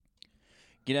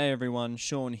G'day everyone,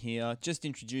 Sean here. Just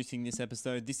introducing this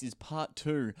episode. This is part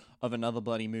 2 of Another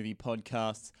Bloody Movie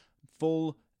podcast's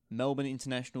full Melbourne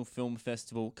International Film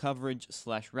Festival coverage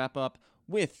 / wrap-up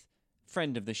with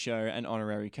friend of the show and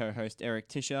honorary co-host Eric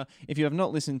Tischer. If you have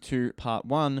not listened to part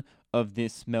 1 of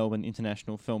this Melbourne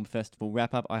International Film Festival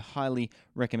wrap-up, I highly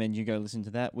recommend you go listen to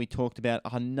that. We talked about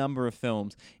a number of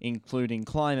films, including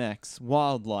Climax,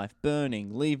 Wildlife,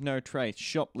 Burning, Leave No Trace,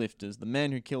 Shoplifters, The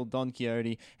Man Who Killed Don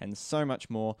Quixote, and so much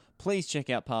more. Please check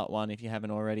out part 1 if you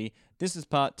haven't already. This is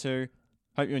part 2.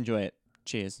 Hope you enjoy it.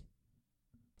 Cheers.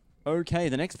 Okay,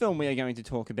 the next film we are going to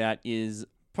talk about is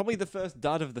probably the first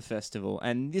dud of the festival,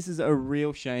 and this is a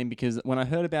real shame because when I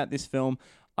heard about this film,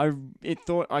 I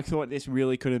thought this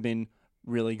really could have been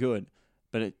really good,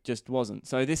 but it just wasn't.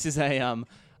 So this is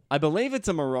I believe it's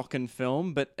a Moroccan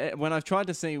film, but when I've tried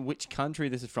to see which country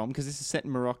this is from, because this is set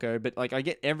in Morocco, but like I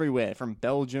get everywhere from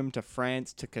Belgium to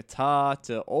France to Qatar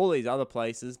to all these other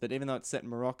places, but even though it's set in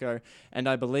Morocco, and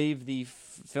I believe the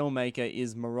filmmaker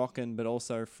is Moroccan, but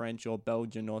also French or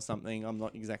Belgian or something, I'm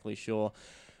not exactly sure.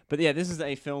 But yeah, this is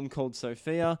a film called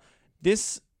Sophia.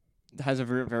 This has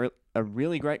a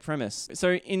really great premise.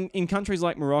 So in countries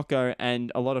like Morocco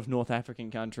and a lot of North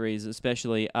African countries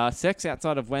especially, sex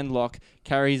outside of wedlock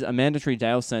carries a mandatory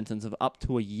jail sentence of up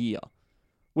to a year.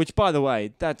 Which, by the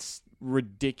way, that's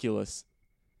ridiculous.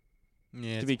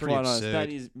 Yeah, to be quite honest, that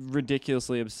is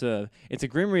ridiculously absurd. It's a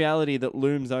grim reality that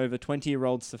looms over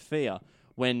 20-year-old Sophia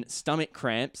when stomach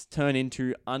cramps turn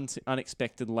into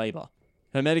unexpected labour.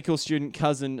 Her medical student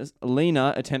cousin,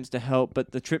 Lena, attempts to help,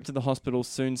 but the trip to the hospital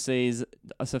soon sees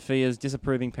Sophia's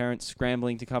disapproving parents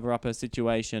scrambling to cover up her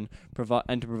situation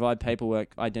and to provide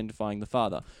paperwork identifying the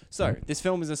father. So, this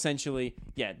film is essentially,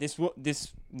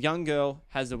 this young girl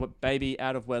has a baby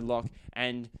out of wedlock,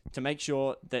 and to make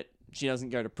sure that she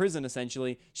doesn't go to prison,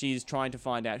 essentially, she's trying to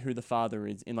find out who the father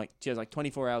is. She has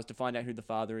 24 hours to find out who the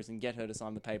father is and get her to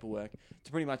sign the paperwork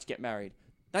to pretty much get married.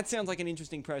 That sounds like an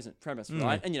interesting premise,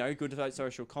 right? And, good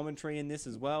social commentary in this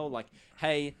as well. Like,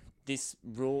 hey, this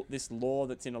law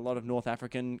that's in a lot of North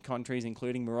African countries,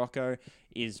 including Morocco,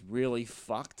 is really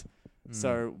fucked.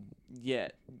 So, yeah.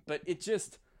 But it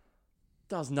just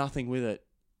does nothing with it.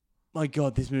 My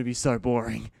God, this movie's so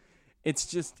boring.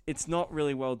 It's not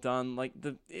really well done. Like,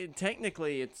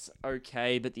 technically it's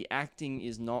okay, but the acting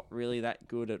is not really that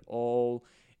good at all.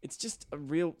 It's just a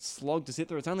real slog to sit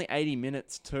through. It's only 80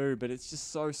 minutes too, but it's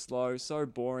just so slow, so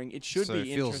boring. It should be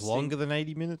interesting. So it feels longer than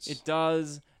 80 minutes? It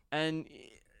does, and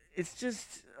it's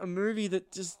just a movie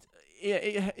that just...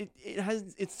 Yeah,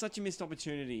 it's such a missed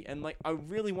opportunity. And like, I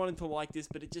really wanted to like this,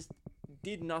 but it just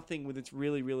did nothing with its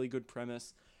really, really good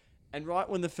premise. And right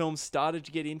when the film started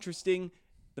to get interesting,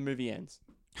 the movie ends.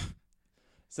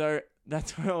 So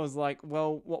that's where I was like,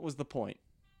 well, what was the point?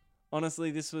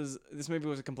 Honestly, this movie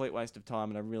was a complete waste of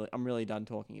time, and I'm really done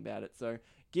talking about it. So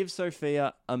give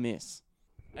Sophia a miss.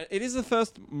 It is the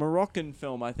first Moroccan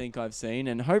film I think I've seen,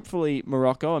 and hopefully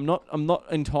Morocco. I'm not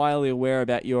entirely aware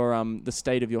about your the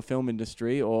state of your film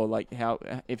industry, or like how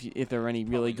if there are any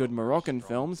really good Moroccan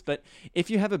films. But if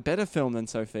you have a better film than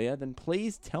Sophia, then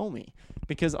please tell me,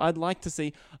 because I'd like to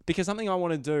see. Because something I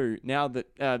want to do now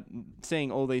that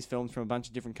seeing all these films from a bunch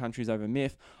of different countries over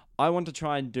MIFF, I want to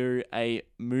try and do a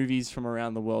movies from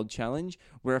around the world challenge,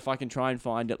 where if I can try and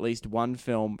find at least one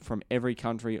film from every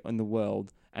country in the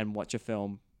world and watch a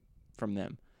film from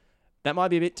them. That might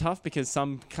be a bit tough because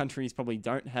some countries probably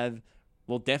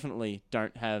definitely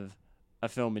don't have a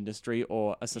film industry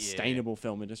or a sustainable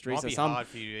film industry. It might be hard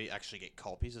for you to actually get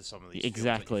copies of some of these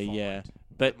exactly, films. Yeah.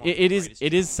 But it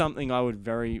is something I would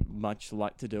very much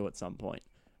like to do at some point.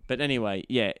 But anyway,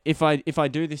 yeah, if I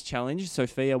do this challenge,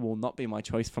 Sophia will not be my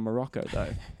choice for Morocco,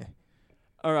 though.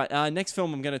 All right, next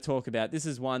film I'm going to talk about. This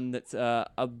is one that's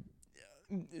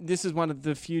this is one of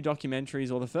the few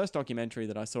documentaries, or the first documentary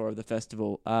that I saw of the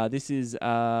festival. This is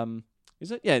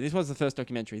it? Yeah, this was the first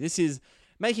documentary. This is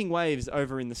making waves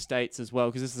over in the States as well,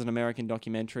 because this is an American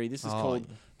documentary. This is called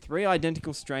Three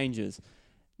Identical Strangers.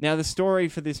 Now, the story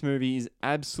for this movie is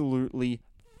absolutely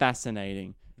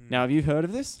fascinating. Now, have you heard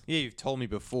of this? Yeah, you've told me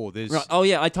before. Right. Oh,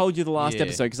 yeah, I told you the last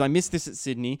episode because I missed this at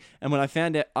Sydney. And when I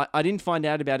found out, I didn't find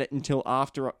out about it until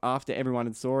after everyone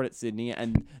had saw it at Sydney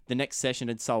and the next session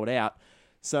had sold out.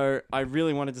 So I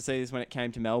really wanted to see this when it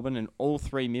came to Melbourne, and all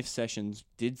 3 MIFF sessions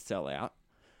did sell out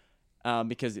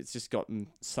because it's just gotten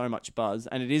so much buzz.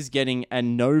 And it is getting a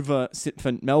Nova,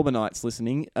 for Melbourneites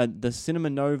listening, the Cinema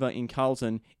Nova in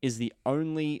Carlton is the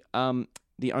only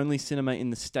cinema in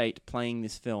the state playing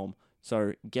this film.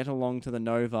 So get along to the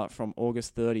Nova from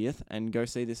August 30th and go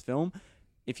see this film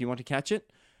if you want to catch it.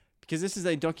 Because this is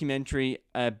a documentary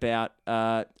about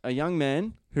a young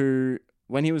man who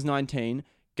when he was 19,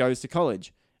 goes to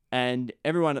college. And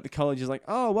everyone at the college is like,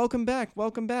 oh, welcome back.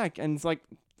 And it's like,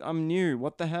 I'm new.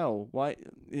 What the hell? Why?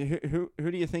 Who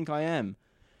do you think I am?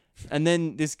 And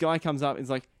then this guy comes up and is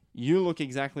like, you look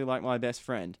exactly like my best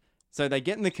friend. So they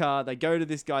get in the car, they go to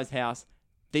this guy's house.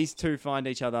 These two find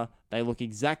each other. They look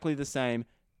exactly the same.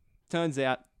 Turns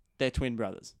out they're twin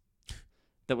brothers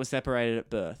that were separated at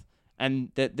birth.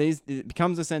 And that it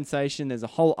becomes a sensation. There's a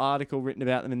whole article written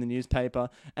about them in the newspaper.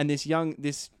 And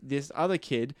this other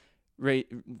kid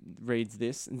reads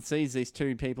this and sees these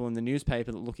two people in the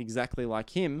newspaper that look exactly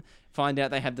like him, find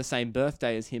out they have the same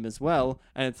birthday as him as well.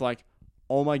 And it's like,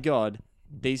 oh my God,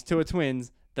 these two are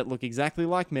twins that look exactly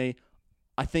like me.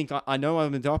 I think I know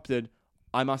I'm adopted.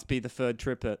 I must be the third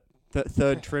triplet.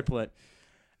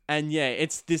 And yeah,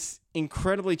 it's this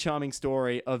incredibly charming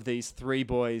story of these three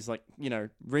boys, like, you know,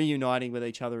 reuniting with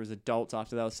each other as adults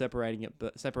after they were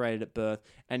separated at birth,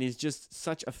 and is just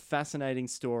such a fascinating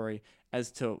story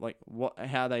as to like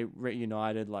how they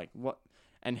reunited, like what,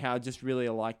 and how just really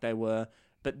alike they were.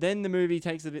 But then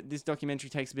this documentary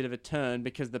takes a bit of a turn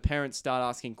because the parents start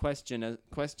asking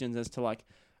questions as to like,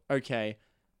 okay,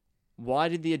 why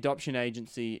did the adoption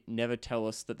agency never tell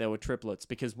us that there were triplets?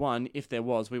 Because one, if there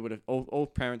was, we would have, all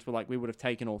parents were like, we would have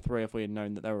taken all three if we had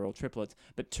known that they were all triplets.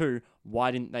 But two, why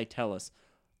didn't they tell us?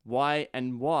 Why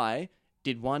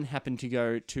did one happen to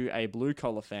go to a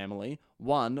blue-collar family,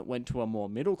 one went to a more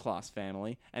middle-class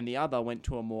family, and the other went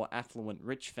to a more affluent,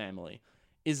 rich family?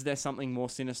 Is there something more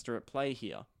sinister at play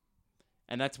here?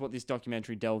 And that's what this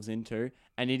documentary delves into,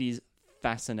 and it is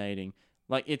fascinating.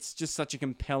 Like, it's just such a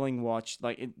compelling watch.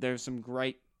 Like, there's some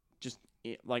great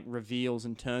like reveals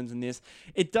and turns in this.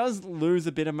 It does lose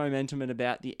a bit of momentum at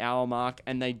about the hour mark,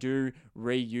 and they do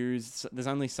reuse. There's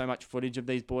only so much footage of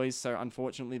these boys, so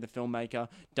unfortunately the filmmaker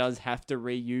does have to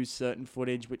reuse certain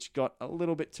footage, which got a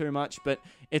little bit too much, but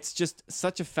it's just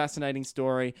such a fascinating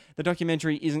story. The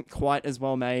documentary isn't quite as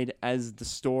well made as the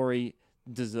story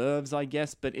deserves, I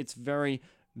guess, but it's very,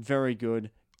 very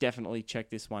good. Definitely check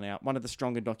this one out. One of the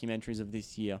stronger documentaries of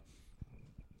this year.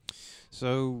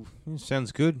 So,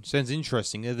 sounds good. Sounds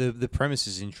interesting. The premise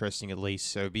is interesting, at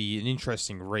least. So it'd be an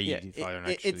interesting read if I don't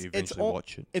actually eventually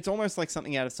watch it. It's almost like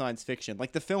something out of science fiction.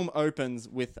 Like, the film opens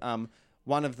with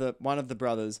one of the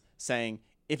brothers saying,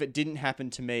 "If it didn't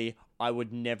happen to me, I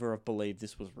would never have believed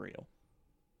this was real."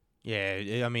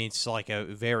 Yeah, I mean, it's like a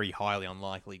very highly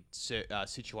unlikely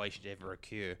situation to ever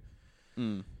occur.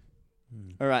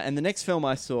 All right, and the next film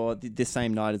I saw the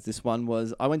same night as this one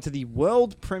was, I went to the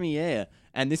world premiere,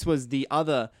 and this was the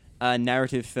other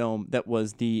narrative film that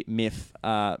was the MIF,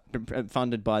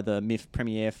 funded by the MIF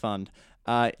Premiere Fund.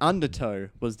 Undertow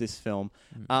was this film.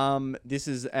 This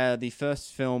is the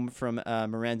first film from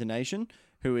Miranda Nation,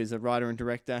 who is a writer and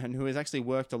director, and who has actually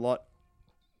worked a lot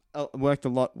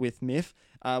with MIF.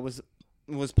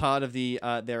 Was part of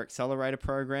their accelerator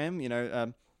program. You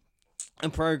know. A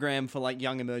program for like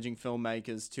young emerging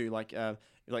filmmakers to like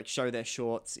show their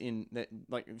shorts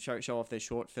show off their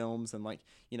short films and like,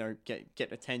 you know,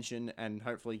 get attention and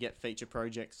hopefully get feature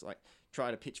projects, like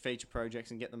try to pitch feature projects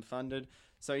and get them funded.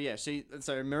 So yeah,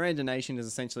 so Miranda Nation is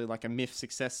essentially like a MIF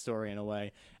success story in a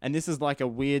way, and this is like a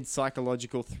weird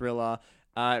psychological thriller,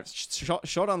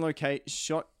 shot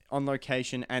on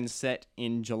location and set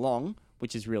in Geelong,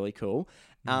 which is really cool.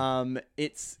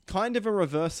 It's kind of a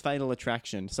reverse Fatal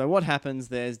Attraction. So what happens,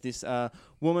 there's this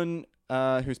woman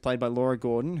who's played by Laura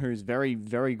Gordon, who's very,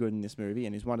 very good in this movie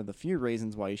and is one of the few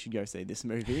reasons why you should go see this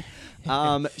movie.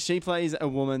 She plays a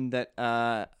woman that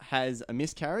has a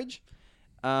miscarriage,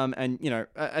 and, you know,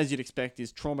 as you'd expect,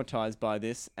 is traumatized by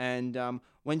this. And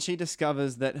when she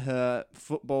discovers that her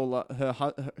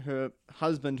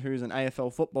husband, who's an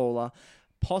AFL footballer,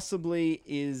 possibly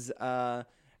is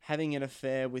having an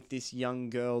affair with this young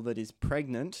girl that is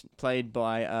pregnant, played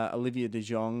by Olivia de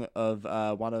Jong of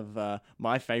one of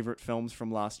my favourite films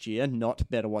from last year, Not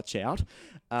Better Watch Out.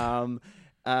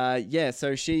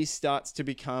 So she starts to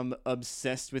become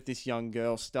obsessed with this young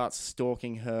girl, starts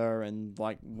stalking her and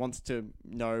like wants to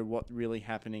know what's really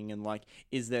happening and like,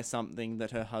 is there something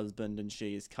that her husband and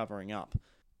she is covering up?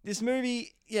 This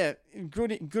movie, yeah,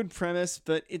 good premise,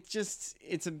 but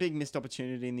it's a big missed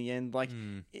opportunity in the end. Like,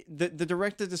 the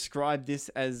director described this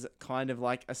as kind of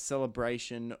like a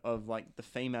celebration of like the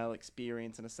female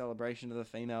experience and a celebration of the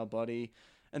female body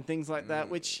and things like that,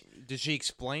 which... Did she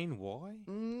explain why?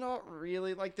 Not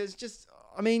really. Like, there's just...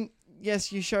 I mean,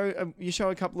 yes, you show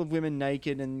a couple of women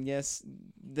naked, and yes,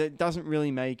 that doesn't really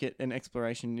make it an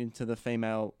exploration into the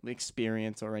female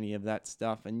experience or any of that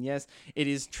stuff. And yes, it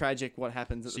is tragic what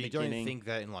happens at the beginning. So you don't think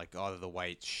that in like either the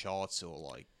way it's shot or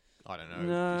like, I don't know.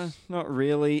 No, not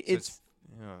really. So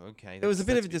Oh, okay. It was a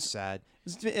bit of sad.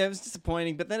 It was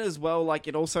disappointing, but then as well, like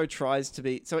it also tries to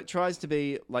be. So it tries to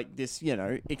be like this, you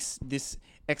know, this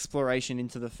exploration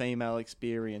into the female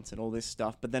experience and all this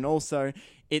stuff. But then also,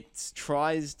 it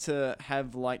tries to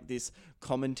have like this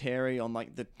commentary on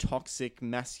like the toxic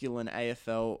masculine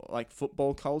AFL like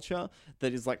football culture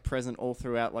that is like present all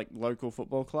throughout like local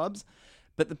football clubs.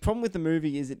 But the problem with the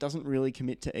movie is it doesn't really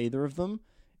commit to either of them.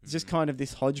 It's just kind of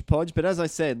this hodgepodge. But as I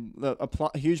said,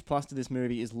 a huge plus to this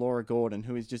movie is Laura Gordon,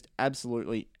 who is just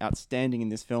absolutely outstanding in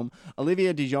this film.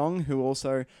 Olivia de Jong, who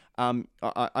also,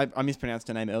 I mispronounced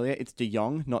her name earlier. It's de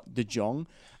Jong, not de Jong.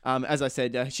 As I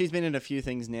said, she's been in a few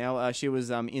things now. She was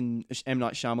in M.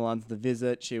 Night Shyamalan's The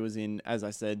Visit. She was in, as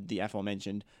I said, the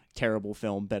aforementioned terrible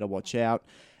film Better Watch Out.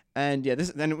 And yeah,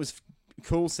 then it was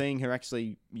cool seeing her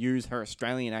actually use her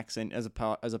Australian accent as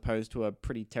opposed to a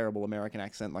pretty terrible American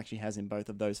accent like she has in both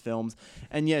of those films.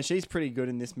 And yeah, she's pretty good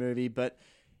in this movie, but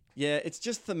yeah, it's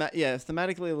just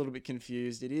thematically a little bit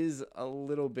confused. It is a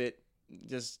little bit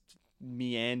just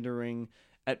meandering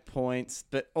at points,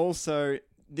 but also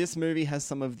this movie has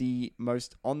some of the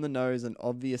most on the nose and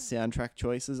obvious soundtrack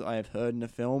choices I have heard in a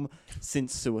film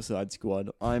since Suicide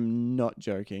Squad. I'm not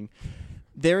joking.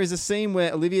 There is a scene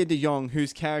where Olivia de Jong,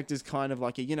 whose character's kind of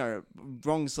like a, you know,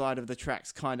 wrong side of the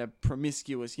tracks, kind of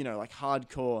promiscuous, you know, like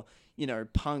hardcore, you know,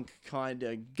 punk kind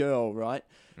of girl, right?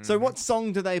 Mm-hmm. So what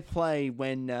song do they play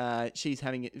when during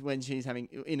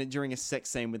a sex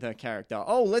scene with her character?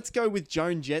 Oh, let's go with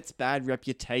Joan Jett's Bad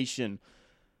Reputation.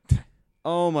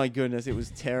 Oh my goodness, it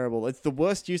was terrible. It's the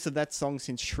worst use of that song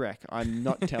since Shrek.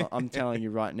 I'm telling you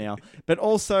right now. But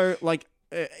also, like,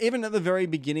 even at the very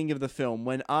beginning of the film,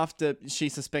 when after she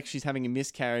suspects she's having a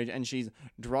miscarriage and she's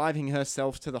driving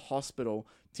herself to the hospital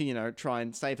to, you know, try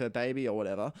and save her baby or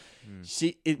whatever,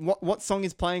 what song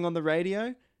is playing on the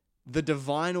radio? The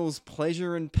Divinals'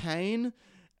 Pleasure and Pain.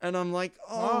 And I'm like,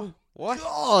 oh, what?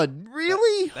 God,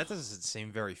 really? That doesn't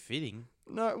seem very fitting.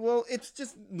 No, well, it's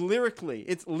just lyrically.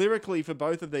 It's lyrically for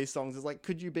both of these songs. It's like,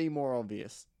 could you be more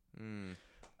obvious?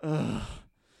 Ugh.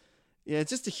 Yeah,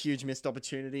 it's just a huge missed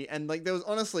opportunity. And, like, there was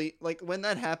honestly, like, when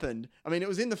that happened, I mean, it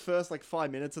was in the first, like,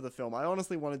 5 minutes of the film. I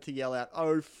honestly wanted to yell out,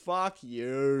 oh, fuck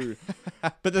you.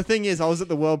 But the thing is, I was at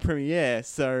the world premiere,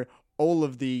 so all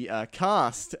of the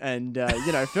cast and,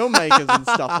 you know, filmmakers and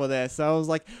stuff were there. So I was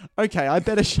like, okay, I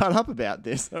better shut up about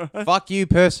this. Fuck you,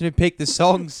 person who picked the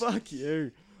songs. Fuck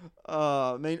you.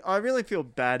 I mean, I really feel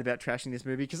bad about trashing this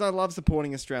movie because I love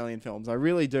supporting Australian films. I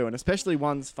really do, and especially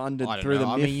ones funded through the.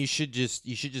 I mean, you should just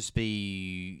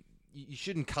be. You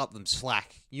shouldn't cut them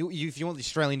slack. If you want the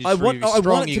Australian industry to be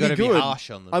strong, you got to be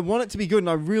harsh on them. I want it to be good, and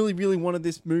I really, really wanted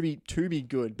this movie to be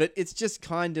good, but it's just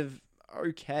kind of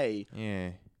okay.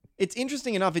 Yeah, it's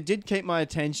interesting enough. It did keep my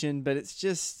attention, but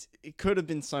it could have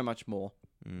been so much more.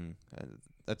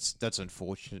 That's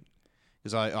unfortunate.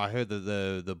 Because I heard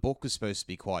that the book was supposed to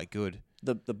be quite good.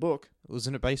 The book?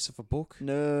 Wasn't it based off a book?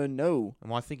 No.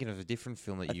 Am I thinking of a different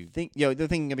film that they're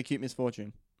thinking of Acute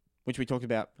Misfortune, which we talked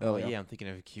about earlier. Oh, yeah, I'm thinking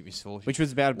of Acute Misfortune. Which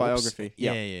was about a biography.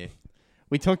 Yeah.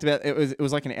 We talked about it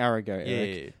was like an hour ago,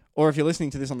 Eric. Yeah. Or if you're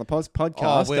listening to this on the podcast,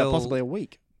 possibly a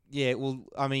week. Yeah, well,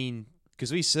 I mean,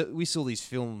 because we saw these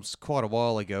films quite a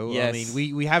while ago. Yes. I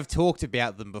mean, we have talked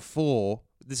about them before.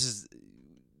 This is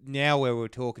now where we're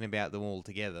talking about them all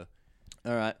together.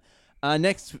 All right.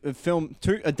 Next film,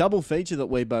 a double feature that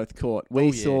we both caught.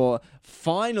 We saw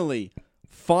finally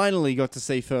got to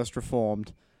see First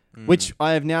Reformed, which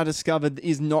I have now discovered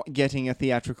is not getting a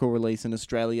theatrical release in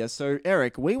Australia. So,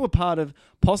 Eric, we were part of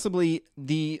possibly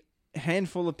the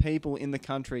handful of people in the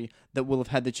country that will have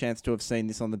had the chance to have seen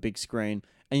this on the big screen.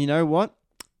 And you know what?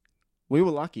 We were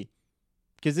lucky.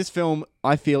 Because this film,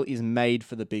 I feel, is made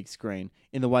for the big screen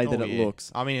in the way that it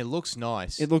looks. I mean, it looks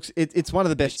nice. It's one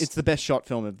of the best. It's the best shot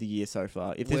film of the year so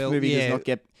far. If this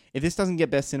if this doesn't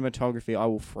get best cinematography, I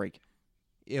will freak.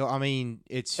 Yeah, I mean,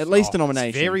 it's at least a nomination.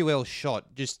 It's very well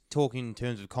shot. Just talking in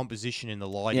terms of composition and the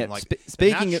lighting,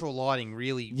 speaking the natural lighting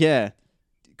really. Yeah.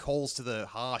 Calls to the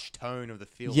harsh tone of the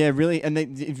film. Yeah, really, and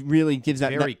it really gives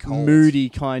that moody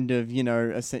kind of, you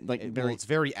know, it's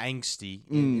very angsty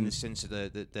in the sense of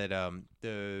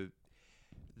the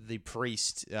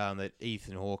priest that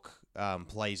Ethan Hawke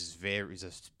plays is a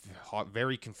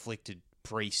very conflicted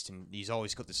priest, and he's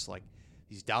always got this like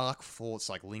these dark thoughts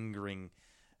like lingering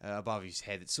above his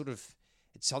head. It's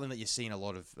something that you see in a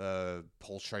lot of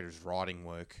Paul Schrader's writing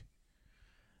work.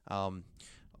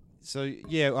 So,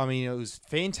 yeah, I mean, it was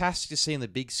fantastic to see on the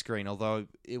big screen, although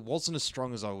it wasn't as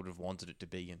strong as I would have wanted it to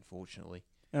be, unfortunately.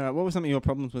 What were some of your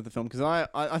problems with the film? Because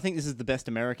I think this is the best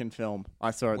American film I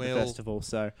saw at the festival,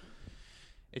 so...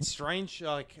 It's strange,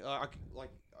 I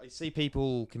I see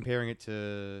people comparing it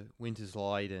to Winter's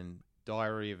Light and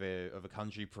Diary of a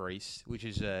Country Priest, which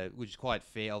is quite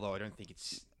fair. Although I don't think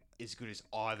it's as good as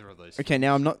either of those. Okay,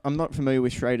 now I'm not familiar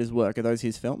with Schrader's work. Are those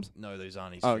his films? No, those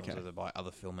aren't his Oh, films. okay. They're by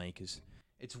other filmmakers.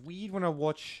 It's weird when I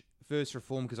watch First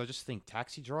Reform because I just think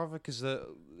Taxi Driver because a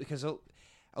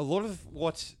lot of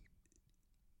what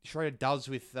Schrader does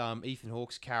with Ethan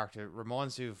Hawke's character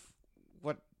reminds me of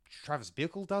what Travis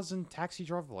Bickle does in Taxi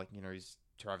Driver. Like, you know,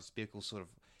 Travis Bickle sort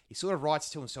of writes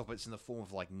to himself, but it's in the form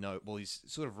of like note. Well, he's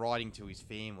sort of writing to his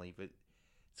family, but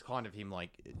it's kind of him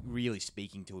like really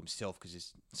speaking to himself because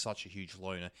he's such a huge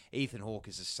loner. Ethan Hawke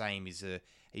is the same. He's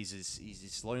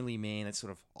this lonely man that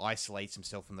sort of isolates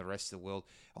himself from the rest of the world.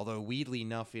 Although weirdly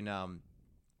enough, in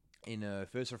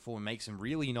First Reform, it makes him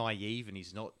really naive and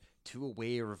he's not too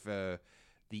aware of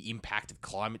the impact of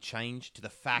climate change to the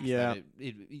fact that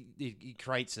it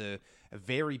creates a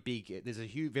very big. There's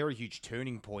a very huge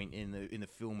turning point in the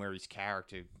film where his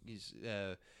character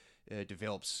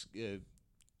develops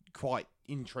quite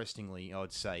interestingly, I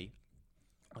would say,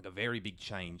 like a very big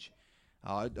change.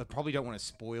 I probably don't want to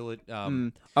spoil it.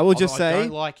 I will just say I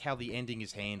don't like how the ending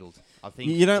is handled. I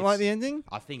think you don't like the ending.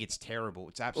 I think it's terrible.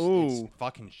 It's absolutely Ooh.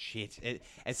 fucking shit.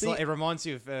 It reminds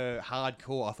me of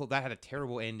Hardcore. I thought that had a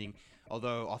terrible ending.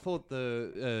 Although I thought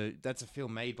that's a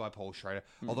film made by Paul Schrader.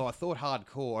 Although I thought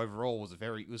Hardcore overall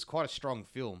was quite a strong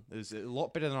film. It was a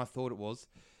lot better than I thought it was.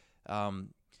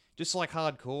 Just like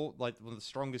Hardcore, like one of the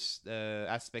strongest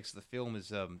aspects of the film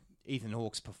is Ethan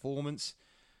Hawke's performance.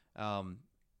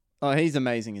 Oh, he's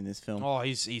amazing in this film. Oh,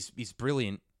 he's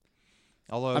brilliant.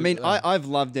 Although I mean, I've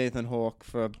loved Ethan Hawke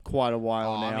for quite a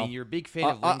while now. I mean, you're a big fan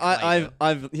of Linklater.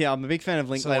 I'm a big fan of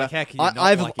Linklater. So, like, how can you not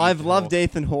like I've Ethan loved Hawke?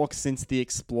 Ethan Hawke since The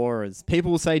Explorers.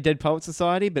 People will say Dead Poet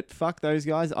Society, but fuck those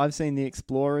guys. I've seen The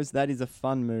Explorers. That is a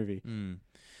fun movie.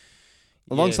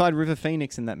 Alongside River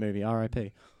Phoenix in that movie,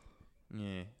 R.I.P.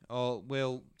 Yeah. Oh,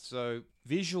 well, so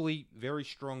visually, very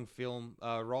strong film.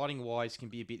 Writing-wise, can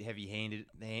be a bit heavy-handed.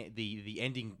 The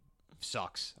ending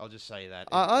sucks. I'll just say that.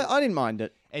 I didn't mind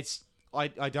it.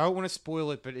 I don't want to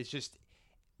spoil it, but it's just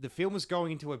the film was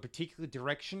going into a particular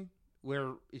direction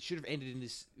where it should have ended in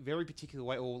this very particular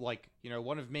way, or like, you know,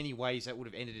 one of many ways that would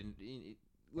have ended in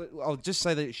I'll just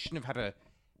say that it shouldn't have had a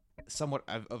somewhat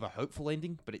of a hopeful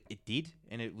ending, but it did,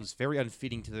 and it was very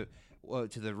unfitting to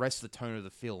the rest of the tone of the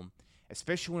film,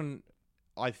 especially when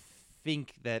I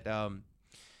think that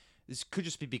this could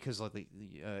just be because like the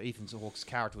Ethan Hawke's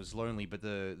character was lonely, but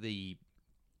the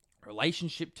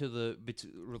relationship to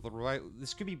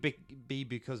this could be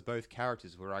because both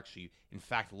characters were actually in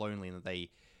fact lonely and that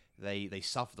they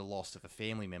suffered the loss of a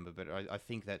family member. But I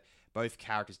think that both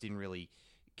characters didn't really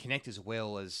connect as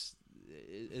well as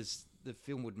the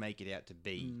film would make it out to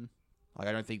be. Like,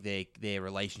 I don't think their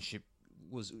relationship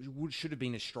should have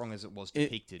been as strong as it was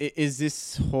depicted. Is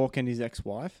this Hawke and his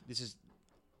ex-wife? This is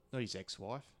not his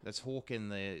ex-wife. That's Hawke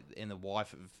and the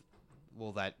wife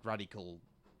of that radical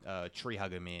tree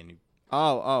hugger man.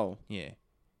 Oh. Yeah.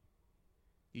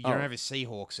 You don't ever see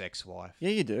Hawke's ex-wife. Yeah,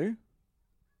 you do.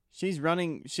 She's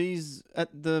at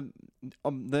the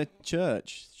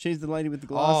church. She's the lady with the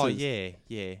glasses. Oh,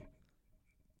 yeah.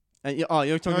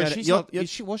 You're talking about... she's not...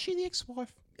 Was she the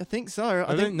ex-wife? I think so.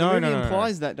 I think no, the movie no.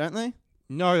 implies that, don't they?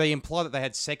 No, they imply that they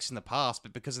had sex in the past,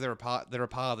 but because they're a part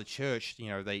of the church, you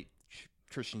know,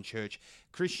 Christian church.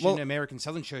 American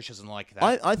Southern Church doesn't like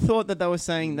that. I thought that they were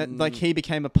saying that like he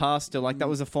became a pastor, like that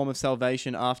was a form of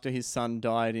salvation after his son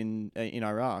died in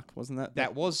Iraq, wasn't that?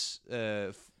 That was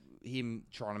him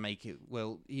trying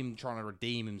to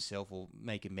redeem himself or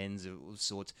make amends of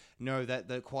sorts. No, that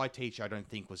the choir teacher I don't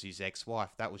think was his ex-wife.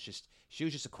 She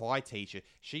was just a choir teacher.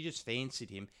 She just fancied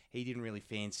him. He didn't really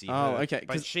fancy her. Oh, okay.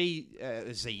 But she,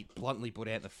 as he bluntly put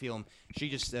out in the film, she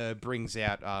just brings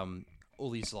out all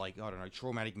these, like, I don't know,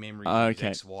 traumatic memories of his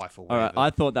ex-wife or whatever. All right, I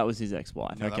thought that was his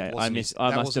ex-wife. No, okay, I must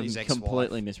have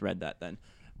completely misread that then.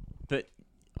 But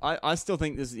I still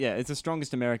think it's the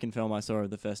strongest American film I saw of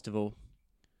the festival.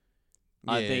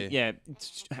 Yeah. I think,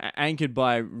 it's anchored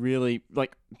by really,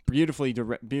 like,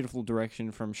 beautiful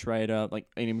direction from Schrader, like,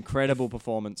 an incredible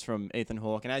performance from Ethan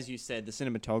Hawke. And as you said, the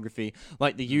cinematography,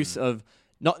 like, the use of,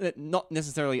 not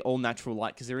necessarily all natural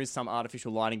light, because there is some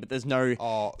artificial lighting, but there's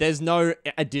no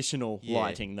additional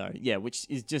lighting, though. Yeah, which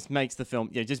just makes the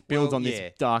film, just builds on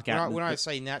this dark atmosphere. When I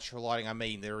say natural lighting, I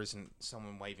mean there isn't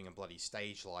someone waving a bloody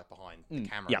stage light behind the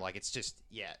camera. Yeah. Like, it's just,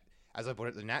 as I put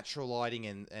it, the natural lighting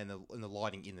and the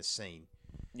lighting in the scene.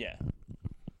 Yeah.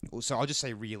 So I'll just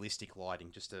say realistic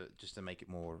lighting, just to make it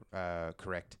more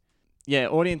correct. yeah,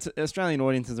 Australian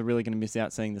audiences are really going to miss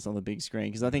out seeing this on the big screen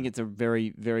because I think it's a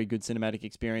very, very good cinematic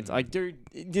experience. I do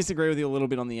disagree with you a little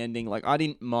bit on the ending. Like, I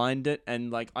didn't mind it,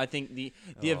 and like I think the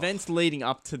events leading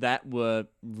up to that were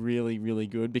really, really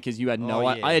good because you had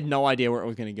I had no idea where it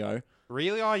was going to go.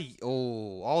 Really, I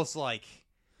was like,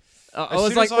 I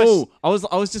was like,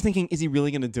 I was just thinking, is he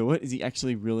really going to do it? Is he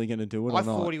actually really going to do it? I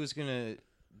thought he was going to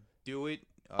do it.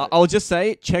 I'll just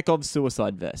say Chekhov's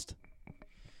suicide vest.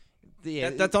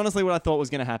 Yeah, that's honestly what I thought was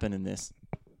going to happen in this.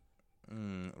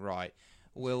 Right.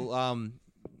 Well,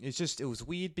 it was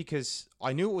weird because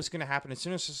I knew it was going to happen as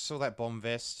soon as I saw that bomb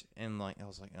vest, and like I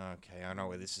was like, okay, I know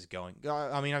where this is going.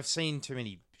 I mean, I've seen too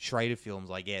many Schrader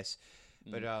films, I guess,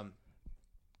 but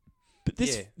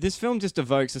this film just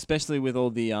evokes, especially with all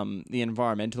the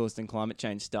environmentalist and climate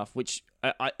change stuff, which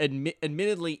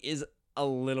admittedly is a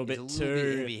little bit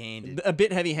heavy-handed. A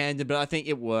bit heavy-handed, but I think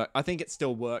it works. I think it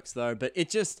still works though. But it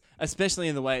just, especially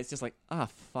in the way it's just like,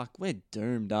 fuck, we're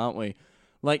doomed, aren't we?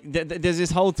 Like, there's this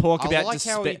whole talk about. I like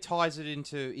how he ties it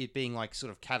into it being like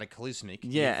sort of cataclysmic.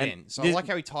 Yeah, event. So I like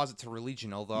how he ties it to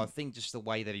religion. Although I think just the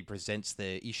way that he presents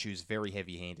the issues very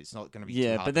heavy-handed. It's not going to be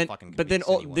too hard to fucking convince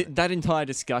anyone. That entire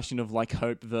discussion of like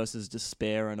hope versus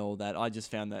despair and all that, I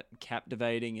just found that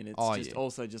captivating, and it's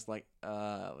also just like,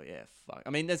 fuck. I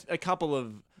mean, there's a couple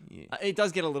of. Yeah. It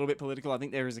does get a little bit political. I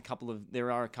think there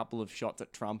are a couple of shots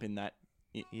at Trump in that.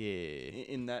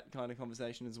 In that kind of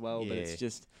conversation as well, but it's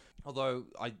just. Although,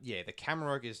 the camera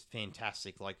work is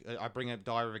fantastic. Like, I bring up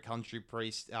Diary of a Country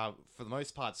Priest. For the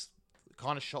most part, it's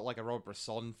kind of shot like a Robert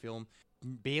Bresson film.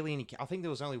 Barely any. I think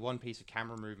there was only one piece of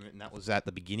camera movement, and that was at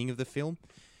the beginning of the film.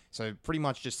 So pretty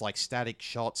much just like static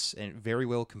shots and very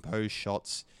well composed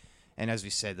shots. And as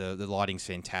we said, the lighting's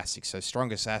fantastic. So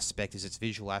strongest aspect is its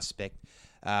visual aspect,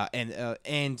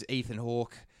 and Ethan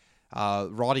Hawke.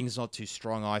 Writing's not too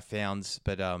strong, I found,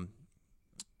 but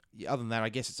other than that, I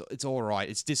guess it's all right.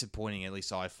 It's disappointing, at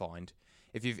least I find.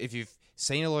 If you've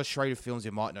seen a lot of Schrader films,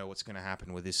 you might know what's going to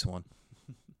happen with this one.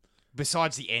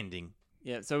 Besides the ending.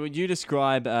 Yeah. So would you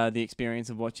describe the experience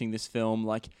of watching this film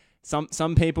like?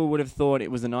 Some people would have thought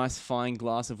it was a nice fine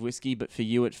glass of whiskey, but for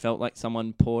you, it felt like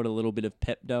someone poured a little bit of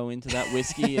Pepto into that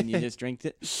whiskey and you just drank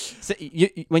it. So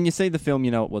when you see the film,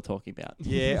 you know what we're talking about.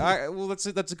 Yeah, that's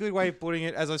a good way of putting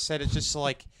it. As I said, it's just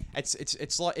like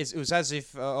it was as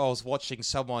if I was watching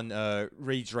someone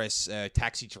redress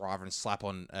Taxi Driver and slap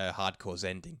on Hardcore's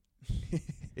ending.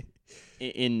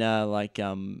 in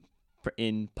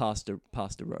pastor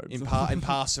robes. In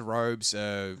pastor robes,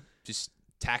 just.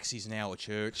 Taxi's now a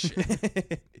church.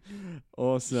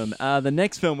 Awesome. The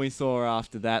next film we saw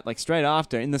after that, like straight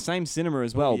after, in the same cinema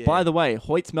as well. By the way,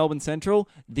 Hoyts Melbourne Central,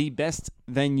 the best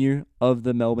venue of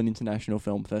the Melbourne International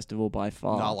Film Festival by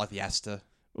far. No, I like the Astor.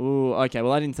 Ooh, okay.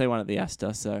 Well, I didn't say one at the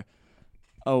Astor, so...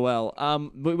 Oh, well.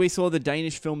 We saw the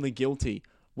Danish film The Guilty,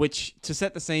 which, to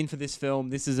set the scene for this film,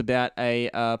 this is about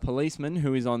a policeman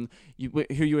who is who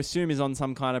you assume is on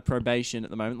some kind of probation at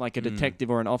the moment, like a detective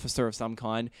or an officer of some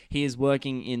kind. He is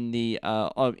working in the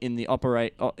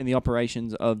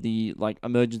operations of the like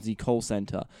emergency call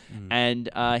center, and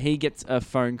he gets a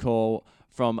phone call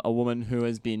from a woman who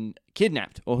has been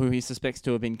kidnapped, or who he suspects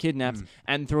to have been kidnapped,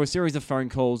 and through a series of phone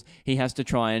calls, he has to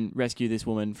try and rescue this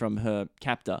woman from her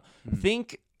captor.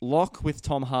 Think Locke with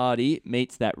Tom Hardy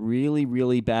meets that really,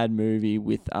 really bad movie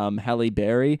with Halle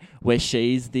Berry, where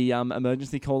she's the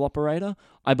emergency call operator.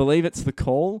 I believe it's The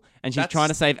Call, and she's trying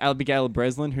to save Abigail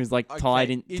Breslin, who's like tied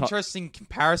in. Interesting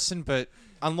comparison, but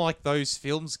unlike those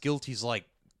films,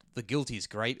 The Guilty is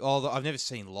great. Although I've never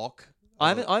seen Locke. I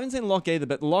haven't seen Locke either,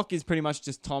 but Locke is pretty much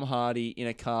just Tom Hardy in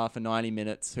a car for 90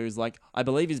 minutes, who's like, I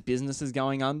believe his business is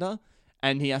going under.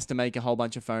 And he has to make a whole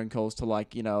bunch of phone calls to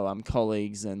like,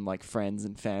 colleagues and like friends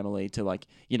and family to like,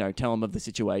 tell them of the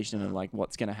situation and like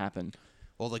what's going to happen.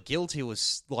 Well, The Guilty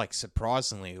was like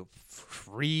surprisingly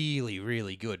really,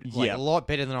 really good. Like a lot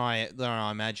better than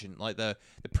I imagined. Like the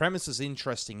premise is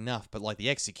interesting enough, but like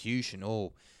the execution,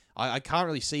 I can't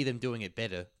really see them doing it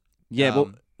better. Yeah,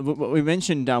 we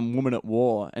mentioned Woman at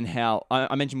War and how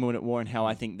I mentioned Woman at War and how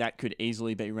I think that could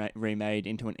easily be remade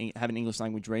into have an English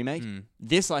language remake.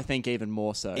 This, I think, even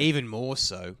more so. Even more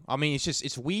so. I mean,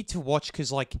 it's weird to watch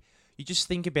because like you just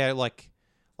think about it like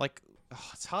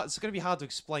it's hard. It's going to be hard to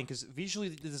explain because visually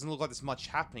it doesn't look like there's much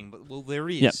happening, but there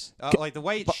is. Yep. Like the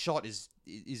way it's shot is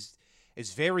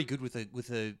very good with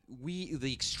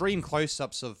the extreme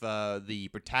close-ups of the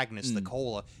protagonist, the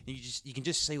caller. You can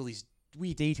just see all these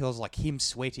weird details like him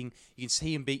sweating. You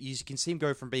can see him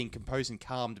go from being composed and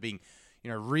calm to being,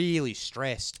 really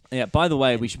stressed. Yeah, by the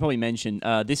way, we should probably mention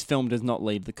this film does not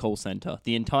leave the call center.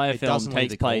 The entire film doesn't leave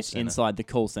takes the call place center. inside the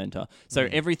call center. So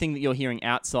everything that you're hearing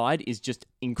outside is just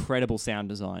incredible sound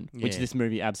design, which Yeah. this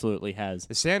movie absolutely has.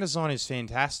 The sound design is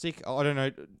fantastic. I don't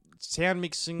know. Sound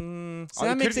mixing.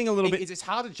 Sound mixing a little bit. It's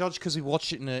hard to judge because we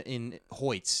watched it in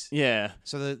Hoyts. Yeah.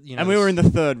 So And we were in the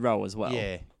third row as well.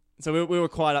 Yeah. So we were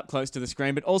quite up close to the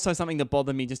screen, but also something that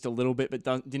bothered me just a little bit, but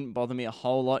didn't bother me a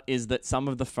whole lot, is that some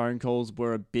of the phone calls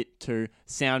were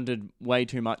sounded way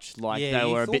too much like Yeah, they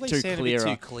you were a thought bit they too sounded a clearer. bit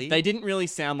too clear. They didn't really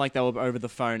sound like they were over the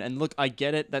phone. And look, I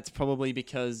get it. That's probably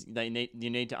because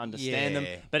you need to understand them.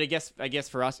 Yeah. But I guess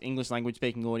for us English language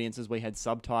speaking audiences, we had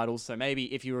subtitles, so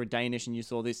maybe if you were Danish and you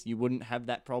saw this, you wouldn't have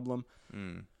that problem.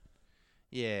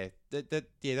 Yeah,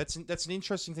 that's an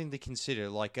interesting thing to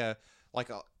consider.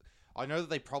 I know that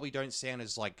they probably don't sound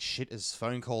as like shit as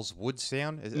phone calls would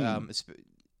sound.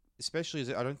 Especially as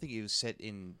I don't think it was set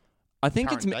in. I think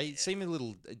current it's day. It seemed a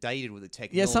little dated with the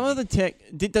technology. yeah. Some of the tech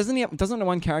doesn't the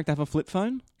one character have a flip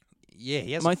phone? Yeah,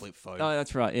 he has a flip phone. Oh,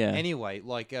 that's right. Yeah. Anyway,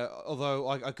 although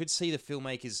I could see the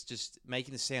filmmakers just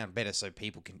making the sound better so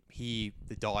people can hear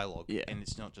the dialogue, and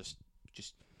it's not just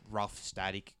rough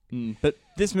static. But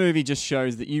this movie just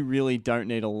shows that you really don't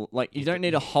need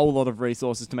a whole lot of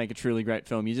resources to make a truly great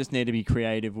film. You just need to be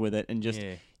creative with it and just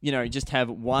just have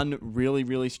one really,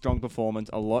 really strong performance,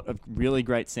 a lot of really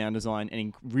great sound design,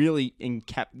 and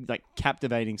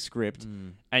captivating script,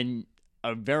 and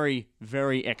a very,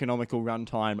 very economical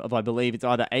runtime of, I believe it's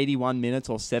either 81 minutes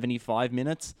or 75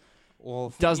 minutes.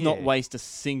 Does not waste a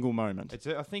single moment.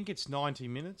 I think it's 90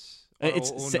 minutes.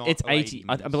 It's 80.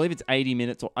 I minutes. believe it's 80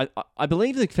 minutes. Or I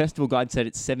believe the festival guide said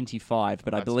it's 75,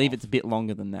 but I That's believe off. it's a bit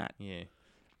longer than that. Yeah.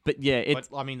 But yeah, it's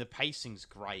But I mean, the pacing's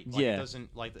great. Yeah. It doesn't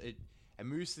it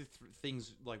moves through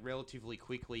things like relatively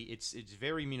quickly. It's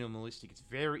very minimalistic. It's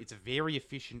a very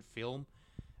efficient film.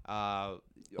 a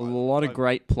lot of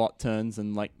great plot turns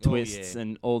and twists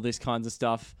and all this kinds of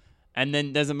stuff. And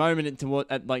then there's a moment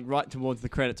right towards the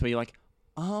credits where you're like,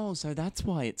 oh, so that's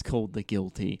why it's called The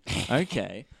Guilty.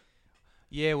 Okay.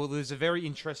 Yeah, well, there's a very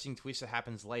interesting twist that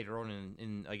happens later on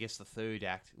in I guess the third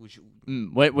act, which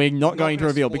We're not going to gonna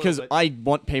reveal spoil because it. I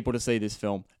want people to see this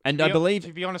film. And I believe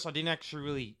to be honest, I didn't actually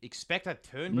really expect that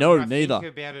turn. But No, when I neither.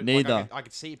 Think about it, Neither. I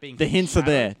could see it being the hints are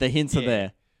there. foreshadowed. The hints are Yeah.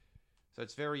 there. So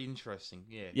it's very interesting.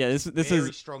 Yeah. Yeah, this very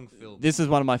is strong film. this is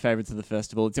one of my favorites of the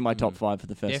festival. It's in my top 5 for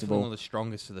the Definitely festival. one of the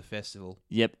strongest for the festival.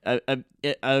 Yep, an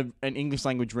English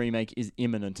language remake is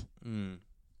imminent. And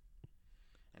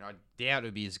I doubt it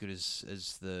would be as good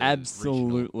as the original.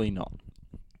 Absolutely not.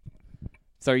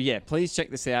 So yeah, please check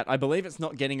this out. I believe it's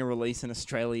not getting a release in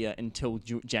Australia until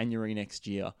January next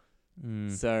year.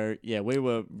 So yeah, we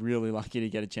were really lucky to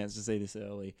get a chance to see this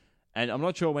early. And I'm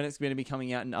not sure when it's going to be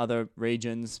coming out in other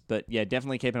regions, but yeah,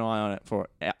 definitely keep an eye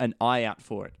out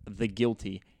for it. The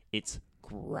Guilty. It's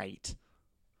great.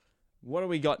 What do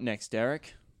we got next,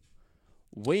 Derek?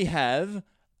 We have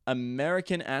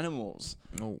American Animals.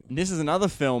 Oh. This is another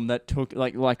film that took,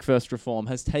 like First Reform,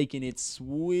 has taken its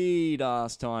sweet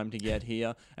ass time to get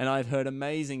here, and I've heard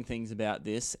amazing things about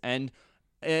this, and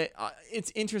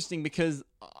it's interesting because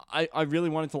I really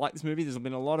wanted to like this movie. There's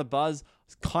been a lot of buzz. I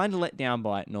was kind of let down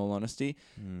by it, in all honesty.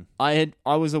 I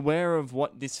was aware of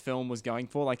what this film was going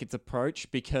for, like its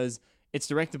approach, because it's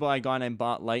directed by a guy named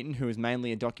Bart Layton, who is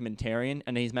mainly a documentarian,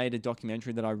 and he's made a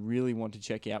documentary that I really want to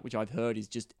check out, which I've heard is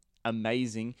just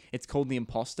amazing. It's called The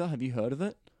Imposter. Have you heard of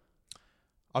it?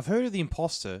 I've heard of The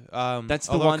Imposter. That's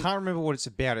the although one. I can't remember what it's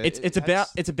about.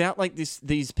 It's about like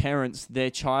these parents.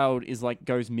 Their child is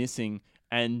goes missing,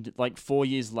 and 4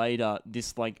 years later,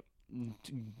 this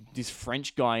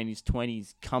French guy in his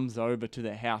 20s comes over to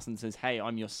their house and says, "Hey,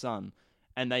 I'm your son,"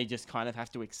 and they just kind of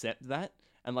have to accept that.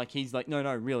 And he's like, "No,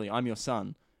 really, I'm your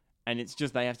son." And it's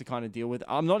just they have to kind of deal with it.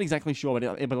 I'm not exactly sure,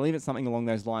 but I believe it's something along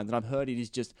those lines. And I've heard it is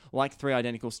just like Three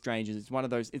Identical Strangers. It's one of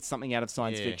those, it's something out of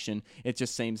science fiction. It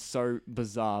just seems so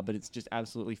bizarre, but it's just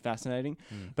absolutely fascinating.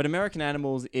 But American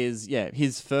Animals is,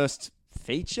 his first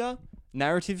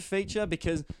narrative feature,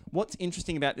 because what's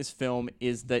interesting about this film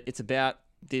is that it's about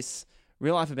this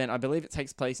real life event. I believe it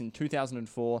takes place in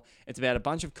 2004. It's about a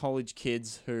bunch of college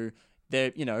kids who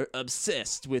they're,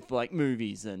 obsessed with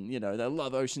movies and, they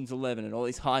love Ocean's 11 and all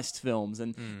these heist films,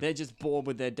 and they're just bored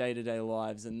with their day-to-day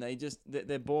lives, and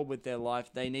they're bored with their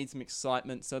life. They need some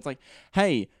excitement. So it's like,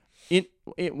 hey,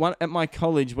 at my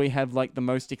college, we have the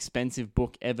most expensive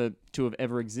book ever to have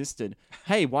ever existed.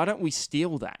 Hey, why don't we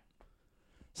steal that?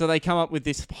 So they come up with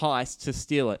this heist to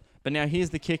steal it. But now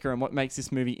here's the kicker, and what makes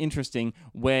this movie interesting,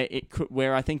 where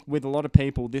I think with a lot of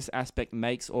people, this aspect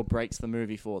makes or breaks the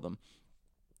movie for them.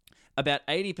 about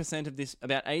 80% of this,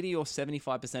 about 80 or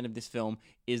 75% of this film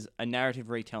is a narrative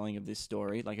retelling of this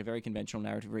story, like a very conventional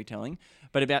narrative retelling.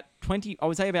 But about 20, I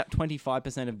would say about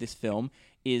 25% of this film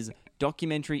is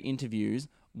documentary interviews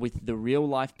with the real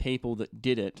life people that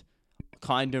did it,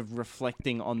 kind of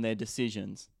reflecting on their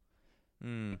decisions.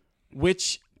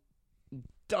 Which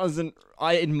doesn't,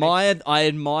 I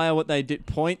admire what they did,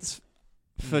 points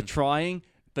for trying,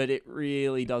 but it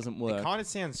really doesn't work. It kind of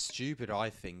sounds stupid, I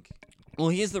think. Well,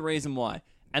 here's the reason why.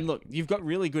 And look, you've got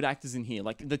really good actors in here.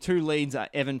 Like, the two leads are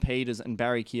Evan Peters and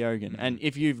Barry Keoghan. And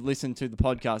if you've listened to the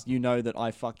podcast, you know that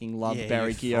I fucking love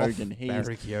Barry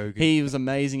Keoghan. He was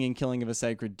amazing in Killing of a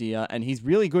Sacred Deer, and he's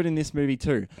really good in this movie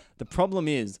too. The problem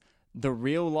is, the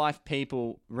real-life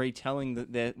people retelling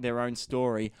their own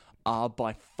story are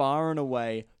by far and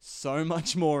away so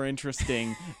much more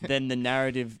interesting than the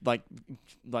narrative, like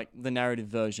the narrative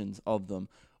versions of them.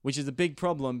 Which is a big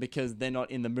problem because they're not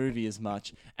in the movie as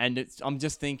much. And I'm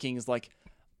just thinking, it's like,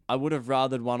 I would have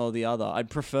rathered one or the other.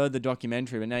 I'd prefer the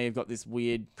documentary, but now you've got this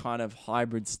weird kind of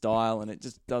hybrid style and it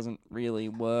just doesn't really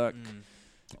work.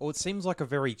 Or it seems like a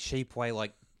very cheap way,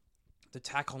 like, to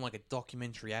tack on like a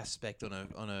documentary aspect on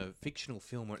a fictional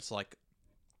film where it's like,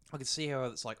 I can see how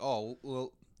it's like, oh,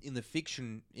 well, in the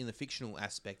fictional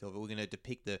aspect of it, we're going to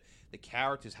depict the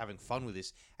characters having fun with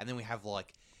this, and then we have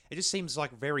like, it just seems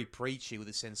like very preachy with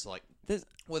a sense like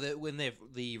when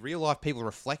the real life people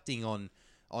reflecting on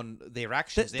their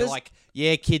actions, they're like,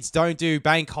 yeah, kids, don't do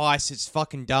bank heists, it's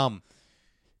fucking dumb.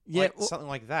 Yeah, like, something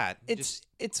like that.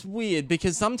 It's weird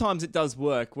because sometimes it does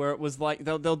work where it was like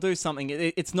they'll do something.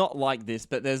 It's not like this,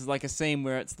 but there's like a scene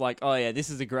where it's like, oh yeah, this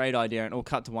is a great idea, and it'll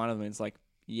cut to one of them. And it's like,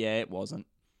 yeah, it wasn't.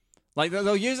 Like,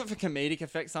 they'll use it for comedic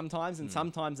effect sometimes, and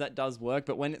sometimes that does work,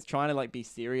 but when it's trying to, like, be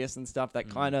serious and stuff, that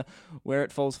kind of where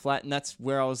it falls flat, and that's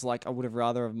where I was like, I would have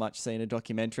rather have much seen a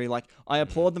documentary. Like, I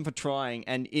applaud them for trying,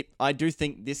 and I do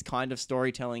think this kind of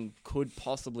storytelling could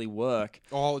possibly work.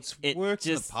 Oh, it worked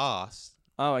in the past.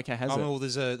 Oh, okay, has it? Well,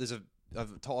 there's a I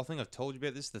think I've told you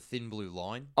about this, The Thin Blue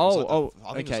Line. I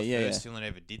think okay, it was the first film that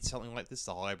ever did something like this,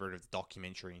 the hybrid of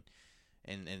documentary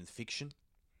and fiction.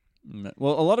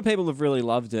 Well, a lot of people have really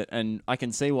loved it, and I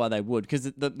can see why they would, because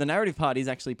the narrative part is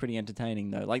actually pretty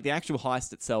entertaining, though. Like, the actual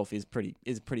heist itself is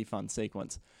a pretty fun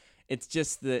sequence. It's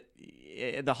just that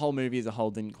the whole movie as a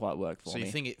whole didn't quite work for me. So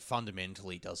you think it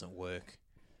fundamentally doesn't work?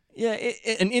 Yeah,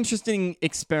 an interesting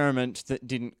experiment that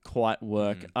didn't quite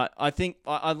work. I think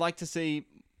I'd like to see...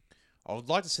 I would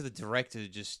like to see the director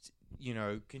just,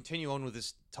 continue on with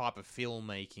this type of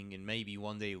filmmaking, and maybe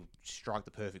one day he'll strike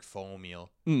the perfect formula.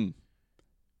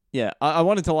 Yeah, I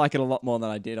wanted to like it a lot more than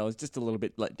I did. I was just a little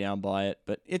bit let down by it,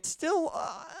 but it's still.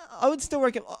 I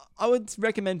would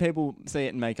recommend people see it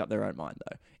and make up their own mind,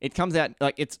 though. It comes out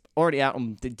it's already out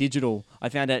on digital. I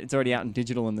found out it's already out in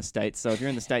digital in the States. So if you're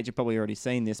in the States, you've probably already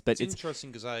seen this. But it's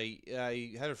interesting because I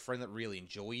had a friend that really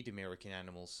enjoyed American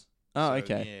Animals. Oh, so,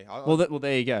 okay. Yeah, well,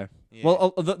 there you go. Yeah.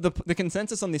 Well, the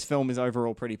consensus on this film is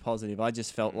overall pretty positive. I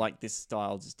just felt like this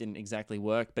style just didn't exactly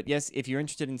work. But yes, if you're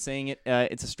interested in seeing it,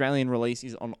 its Australian release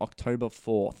is on October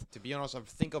 4th. To be honest, I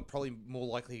think I'll probably more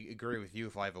likely agree with you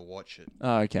if I ever watch it.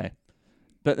 Oh, okay.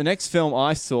 But the next film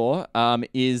I saw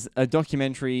is a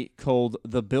documentary called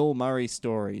The Bill Murray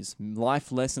Stories,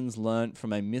 Life Lessons Learned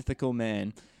from a Mythical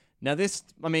Man. Now this,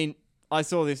 I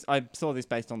saw this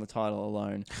based on the title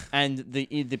alone, and the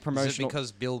promotional. Is it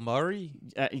because Bill Murray?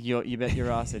 You bet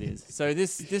your ass it is. So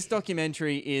this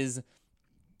documentary is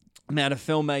about a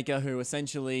filmmaker who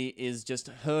essentially is just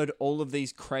heard all of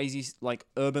these crazy like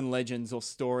urban legends or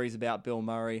stories about Bill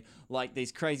Murray, like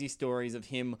these crazy stories of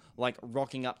him like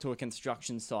rocking up to a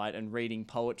construction site and reading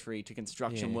poetry to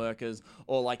construction workers,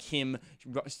 or like him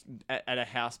at a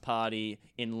house party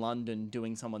in London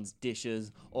doing someone's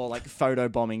dishes, or like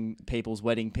photobombing people's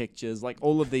wedding pictures, like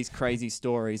all of these crazy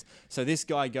stories. So this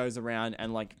guy goes around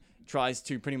and like tries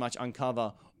to pretty much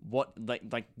uncover what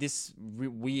like this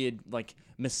weird like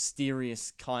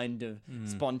mysterious kind of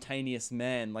spontaneous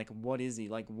man, like what is he,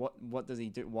 like what does he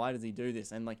do, why does he do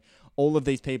this, and like all of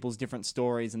these people's different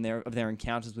stories and their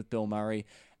encounters with Bill Murray.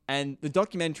 And the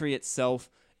documentary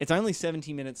itself, it's only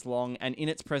 70 minutes long, and in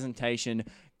its presentation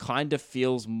kind of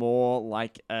feels more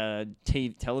like a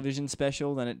television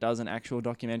special than it does an actual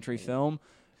documentary film.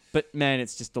 But man,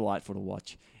 it's just delightful to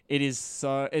watch.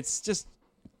 It's just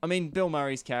Bill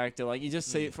Murray's character, like, you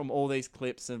just see it from all these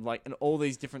clips of, like, and all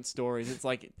these different stories. It's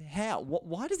like, how?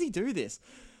 Why does he do this?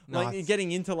 Like,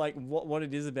 getting into, like, what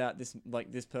it is about this,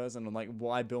 like, this person, and, like,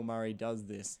 why Bill Murray does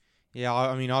this. Yeah,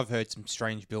 I mean, I've heard some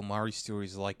strange Bill Murray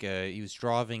stories. Like, he was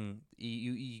driving,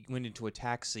 he went into a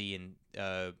taxi and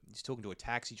he's talking to a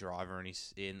taxi driver, and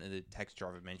the taxi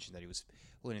driver mentioned that he was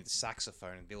learning the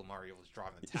saxophone, and Bill Murray was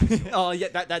driving the taxi. Oh yeah,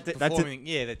 that's performing,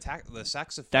 the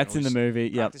saxophone. That's in the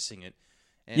movie. Yeah, practicing it.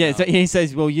 And, yeah. So he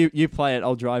says, "Well, you play it,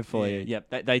 I'll drive for Yeah. you."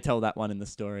 Yep, they tell that one in the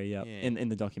story. Yep, Yeah. in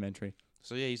the documentary.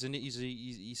 So yeah,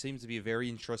 he seems to be a very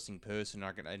interesting person.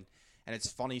 And it's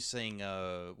funny seeing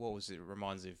what was it? It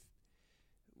reminds me of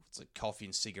it's like Coffee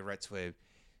and Cigarettes, where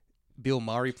Bill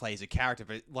Murray plays a character,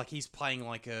 but like he's playing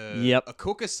like a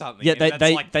cook or something. Yeah, and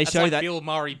they show like that Bill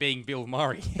Murray being Bill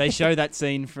Murray. They show that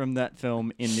scene from that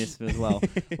film in this as well.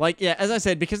 Like, yeah, as I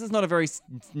said, because it's not a very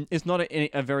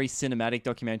cinematic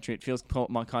documentary. It feels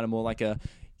kind of more like a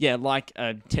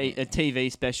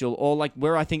TV special, or like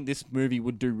where I think this movie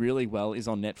would do really well is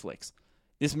on Netflix.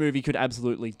 This movie could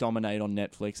absolutely dominate on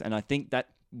Netflix, and I think that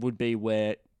would be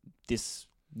where this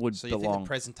would So you belong. think the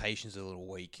presentation's a little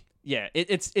weak? Yeah,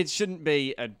 it shouldn't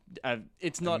be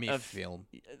it's not a a myth film.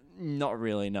 Not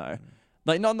really, no.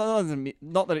 Like not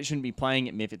that it shouldn't be playing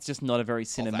at MIF. It's just not a very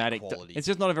cinematic. quality. It's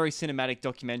just not a very cinematic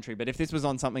documentary. But if this was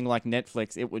on something like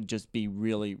Netflix, it would just be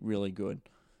really, really good.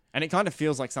 And it kind of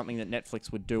feels like something that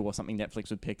Netflix would do, or something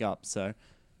Netflix would pick up. So,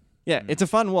 yeah, it's a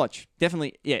fun watch.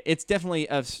 Definitely, yeah, it's definitely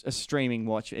a streaming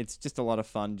watch. It's just a lot of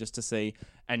fun just to see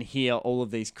and hear all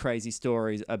of these crazy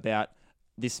stories about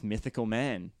this mythical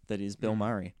man that is Bill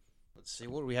Murray. Let's see,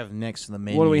 what do we have next on the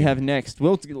menu? What do we have next?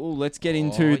 Well, let's get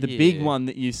into the big yeah. one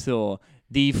that you saw.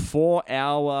 The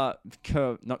 4-hour,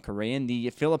 not Korean, the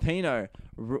Filipino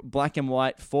black and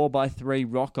white 4x3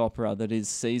 rock opera that is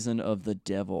Season of the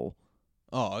Devil.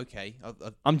 Oh, okay.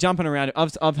 I'm jumping around.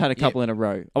 I've had a couple in a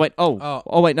row. Oh wait. Oh.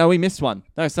 Oh wait. No, we missed one.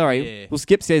 No, sorry. Yeah. We'll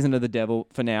skip Season of the Devil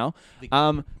for now.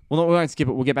 Well, we won't skip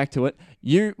it. We'll get back to it.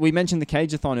 We mentioned the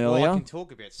Cageathon earlier. Well, I can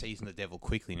talk about Season of the Devil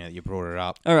quickly now that you brought it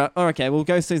up. All right. Okay. We'll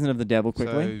go Season of the Devil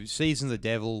quickly. So, Season of the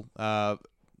Devil,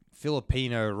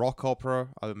 Filipino rock opera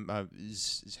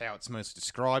is how it's most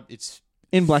described. It's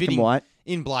In black and white.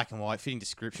 In black and white, fitting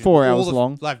description. 4 All hours the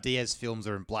long. Lav Diaz films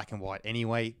are in black and white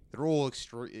anyway. They're all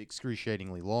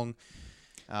excruciatingly long.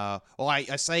 I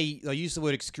use the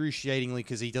word excruciatingly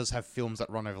because he does have films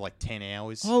that run over like 10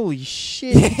 hours. Holy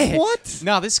shit! Yeah. What?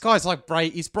 No, this guy's like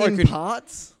he's broken In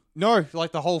parts? No,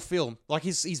 like the whole film. Like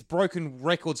he's broken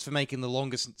records for making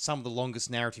some of the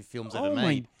longest narrative films ever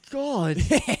made. Oh my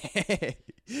god!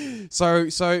 So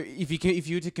if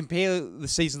you were to compare the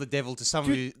Season of the Devil to some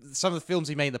of the films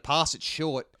he made in the past, it's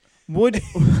short. Would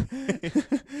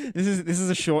this is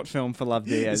a short film for Love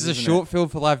Diaz? This is a short film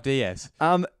for Lav Diaz.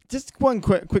 Just one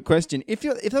quick question: if they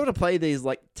were to play these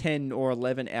like 10 or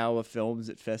 11-hour films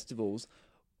at festivals,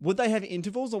 would they have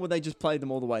intervals, or would they just play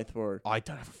them all the way through? I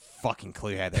don't have a fucking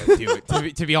clue how they would do it.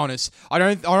 To be honest, I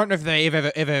don't know if they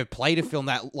ever played a film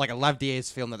that like a Lav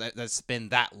Diaz film that's been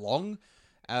that long.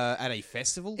 At a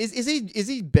festival, is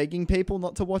he begging people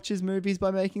not to watch his movies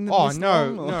by making them? Oh this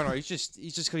no, long, or? no! He's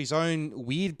just got his own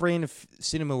weird brand of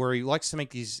cinema where he likes to make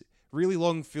these really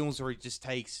long films where he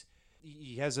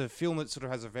has a film that sort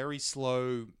of has a very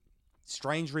slow,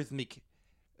 strange rhythmic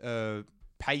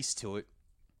pace to it,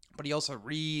 but he also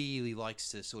really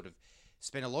likes to sort of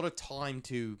spend a lot of time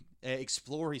to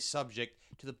explore his subject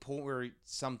to the point where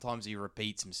sometimes he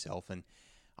repeats himself, and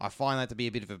I find that to be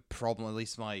a bit of a problem. At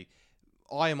least I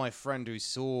and my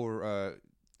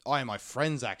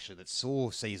friends actually that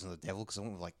saw Season of the Devil, because I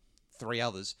went with like 3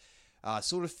 others,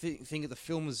 sort of think that the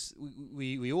film was,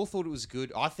 we all thought it was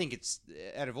good. I think it's,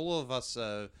 out of all of us,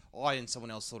 I and someone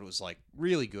else thought it was like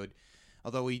really good.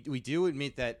 Although we do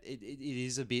admit that it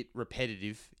is a bit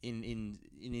repetitive in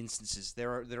instances.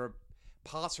 There are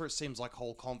parts where it seems like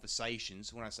whole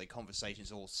conversations. When I say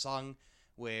conversations, all sung,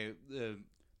 where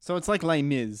So it's like Les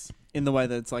Mis in the way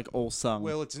that it's like all sung.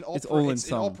 Well, it's an opera. It's all in an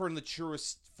song. opera in the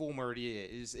truest form where it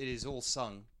is all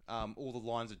sung. All the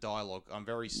lines of dialogue, I'm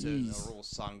very certain, are all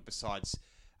sung. Besides,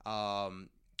 the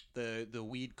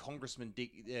weird congressman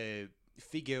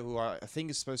figure who I think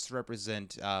is supposed to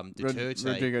represent Duterte.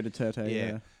 Rodrigo Duterte.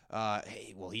 Yeah.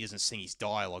 He doesn't sing his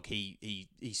dialogue. He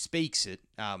speaks it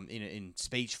in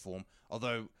speech form.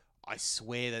 Although I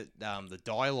swear that the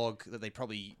dialogue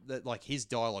that his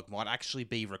dialogue might actually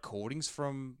be recordings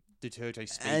from Duterte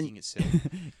speaking itself.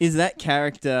 Is that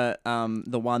character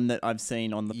the one that I've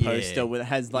seen on the poster where it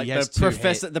has like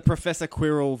the Professor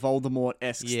Quirrell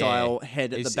Voldemort-esque style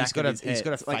head at the back of his head? He's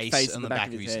got a face on the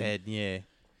back of his head. Yeah.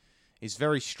 It's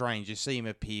very strange. You see him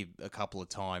appear a couple of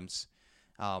times.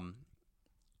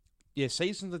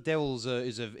 Season of the Devil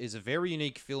is a very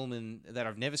unique film in that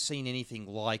I've never seen anything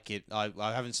like it. I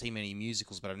haven't seen many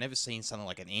musicals, but I've never seen something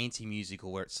like an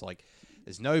anti-musical where it's like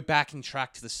There's no backing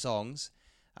track to the songs.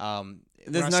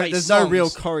 There's no real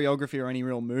choreography or any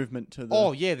real movement to the...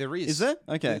 Oh yeah, there is. Is there?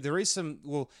 Okay. There is some.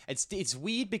 Well, it's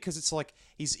weird because it's like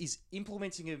he's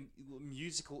implementing a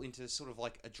musical into sort of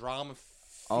like a drama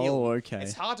feel. Oh, okay.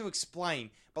 It's hard to explain,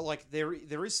 but like there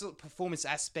is sort of performance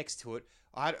aspects to it.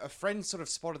 I had a friend sort of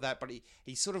spotted that, but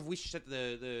he sort of wished that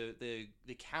the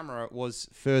camera was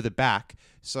further back,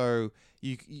 so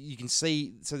you can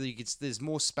see, so that there's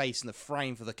more space in the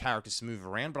frame for the characters to move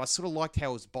around. But I sort of liked how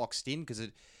it was boxed in because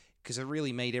it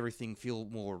really made everything feel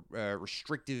more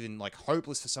restrictive and like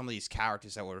hopeless for some of these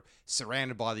characters that were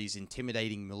surrounded by these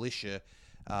intimidating militia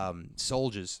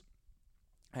soldiers,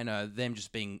 and them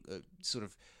just being sort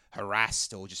of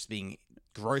harassed or just being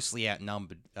grossly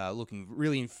outnumbered, looking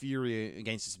really inferior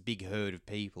against this big herd of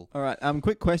people. All right.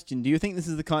 Quick question: do you think this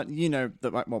is the kind?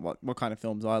 What kind of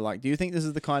films I like? Do you think this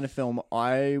is the kind of film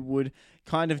I would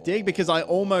kind of dig? Because I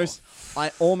almost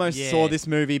saw this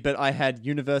movie, but I had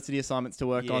university assignments to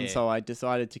work on, so I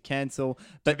decided to cancel.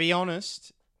 But to be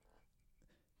honest,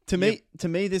 to me,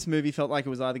 this movie felt like it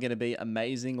was either going to be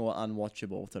amazing or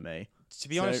unwatchable to me. To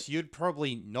be honest, you'd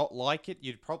probably not like it.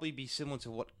 You'd probably be similar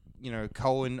to what.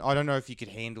 Cohen, I don't know if you could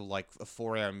handle like a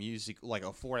 4-hour music, like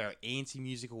a 4-hour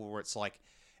anti-musical where it's like,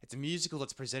 it's a musical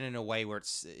that's presented in a way where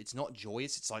it's not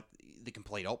joyous. It's like the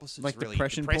complete opposite. Like it's really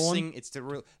depression depressing. porn? It's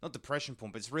not depression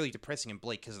porn, but it's really depressing and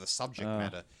bleak because of the subject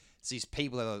matter. It's these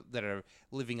people that are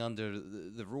living under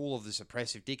the rule of this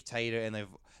oppressive dictator, and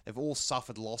they've all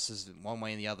suffered losses one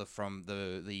way and the other from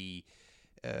the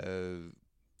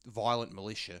violent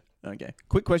militia. Okay.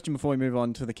 Quick question before we move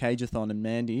on to the Cageathon and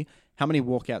Mandy. How many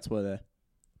walkouts were there?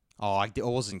 Oh, I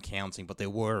wasn't counting, but there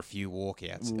were a few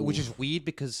walkouts, which is weird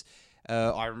because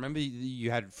I remember you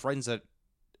had friends that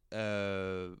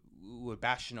were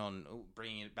bashing on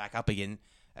bringing it back up again.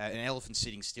 An Elephant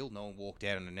Sitting Still, no one walked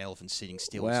out on An Elephant Sitting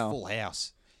Still. Wow. It's full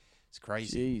house. It's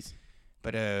crazy. Jeez.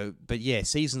 But yeah,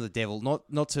 Season of the Devil.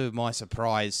 Not to my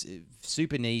surprise,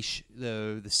 super niche.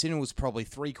 The cinema was probably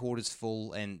 3/4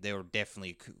 full, and there were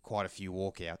definitely quite a few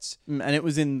walkouts. And it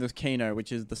was in the Kino,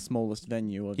 which is the smallest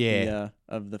venue of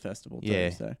the festival. Too, Yeah.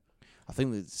 So. I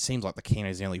think it seems like the Kino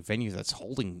is the only venue that's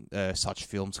holding such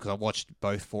films because I watched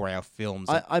both 4-hour films.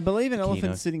 I believe An Elephant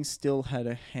Kino. Sitting Still had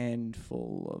a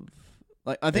handful of.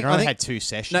 I think only had 2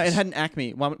 sessions. No, it had an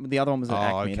Acme. The other one was an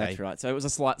Acme. okay. That's right. So it was a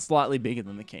slightly bigger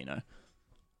than the Kino.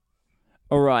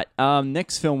 All right.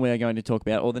 Next film we are going to talk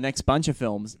about, or the next bunch of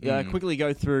films. Quickly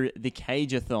go through the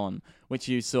Cageathon, which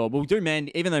you saw. We'll do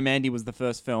Mandy, even though Mandy was the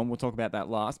first film. We'll talk about that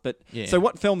last. But so,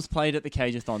 what films played at the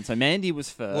Cageathon? So Mandy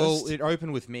was first. Well, it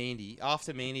opened with Mandy.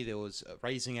 After Mandy, there was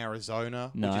Raising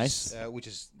Arizona. Nice. Which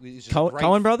is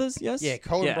Coen Brothers. Yes. Yeah,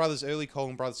 Coen Brothers, early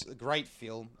Coen Brothers, a great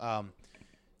film. I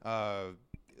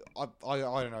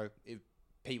don't know if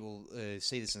people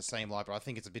see this in the same light, but I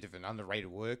think it's a bit of an underrated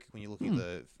work when you're looking at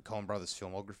the Coen Brothers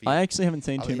filmography. I actually haven't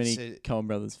seen too many Coen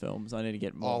Brothers films. I need to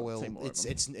get more. Oh well, see more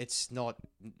it's not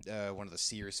one of the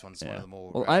serious ones. One of the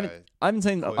more. Well, I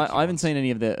haven't seen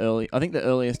any of their early. I think the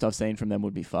earliest I've seen from them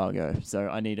would be Fargo. So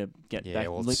I need to get back.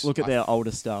 Look at their older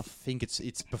stuff. I think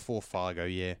it's before Fargo.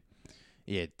 Yeah,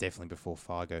 definitely before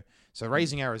Fargo. So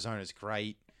Raising Arizona is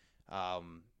great.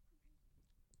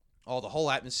 The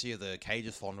whole atmosphere of the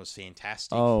Cageathon was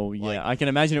fantastic. Oh, yeah. I can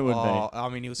imagine it would be. I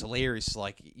mean, it was hilarious.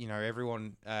 Like,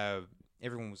 everyone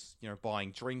was,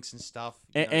 buying drinks and stuff.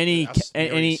 Any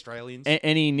Australians.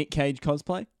 Any Nick Cage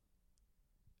cosplay?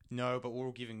 No, but we're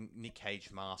all giving Nick Cage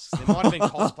masks. There might have been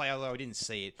cosplay, although I didn't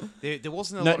see it. There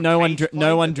wasn't a lot of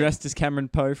no one dressed as Cameron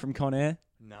Poe from Con Air?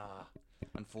 Nah.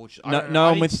 Unfortunately.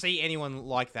 I didn't see anyone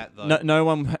like that, though. No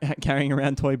one carrying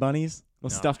around toy bunnies or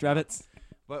stuffed rabbits?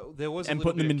 But there was a and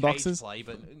little putting bit them in of boxes. Cage play,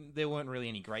 but there weren't really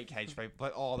any great Cage play.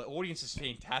 But the audience is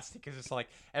fantastic because it's like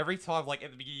every time, like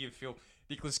at the beginning of the film,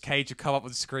 Nicolas Cage would come up on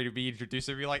the screen and be introduced,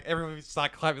 and be like, everyone would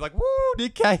start clapping, like, "Woo,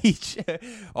 Nick Cage!" It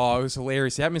was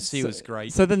hilarious. The atmosphere was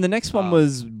great. So then the next one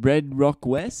was Red Rock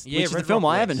West, which is a film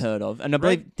I haven't heard of, and I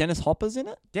believe Dennis Hopper's in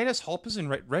it. Dennis Hopper's in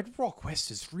Red Rock West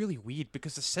is really weird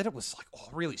because the setup was like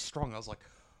really strong. I was like,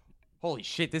 "Holy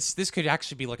shit, this could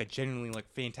actually be like a genuinely like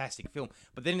fantastic film."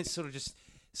 But then it sort of just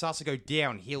starts to go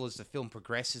downhill as the film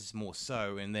progresses more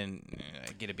so, and then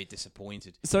I get a bit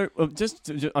disappointed. So,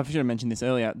 I should have mentioned this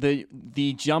earlier.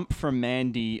 The jump from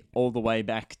Mandy all the way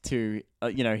back to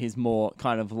his more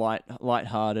kind of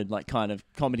light-hearted, like kind of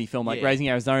comedy film, like Raising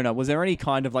Arizona. Was there any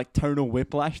kind of like tonal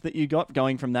whiplash that you got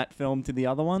going from that film to the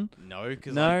other one? No,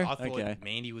 because I thought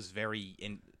Mandy was very.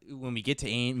 And when we get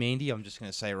to Mandy, I'm just going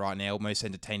to say right now, most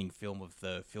entertaining film of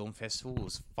the film festival. It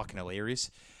was fucking hilarious.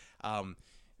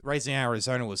 Raising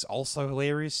Arizona was also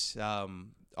hilarious. I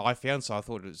I found. So I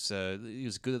thought it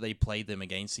was good that they played them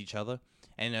against each other.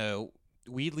 And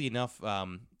weirdly enough,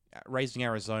 Raising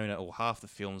Arizona, or half the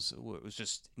films, was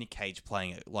just Nick Cage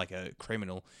playing like a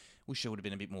criminal. Wish there would have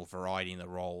been a bit more variety in the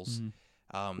roles.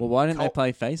 Well, why didn't they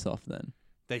play Face Off then?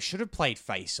 They should have played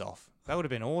Face Off. That would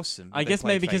have been awesome. I guess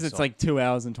maybe because it's like 2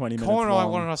 hours and 20 minutes Colin and I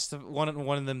long.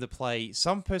 wanted them to play.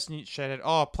 Some person shouted,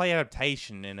 play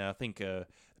adaptation, and I think the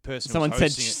person Someone was said,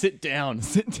 hosting it. sit down.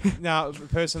 Sit down. No, the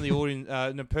person in the audience,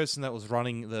 the person that was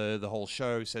running the whole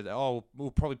show said,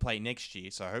 we'll probably play next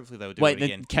year, so hopefully they'll do it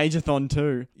again. Wait, Cageathon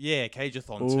 2. Yeah,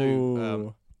 Cageathon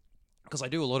 2. Because I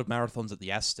do a lot of marathons at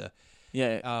the Astor.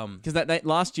 Yeah, because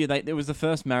last year it was the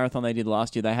first marathon they did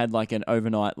last year. They had like an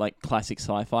overnight like classic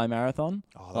sci-fi marathon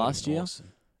last year,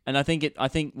 awesome. And I think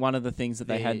one of the things that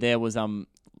they had there was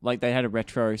like they had a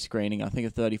retro screening. I think a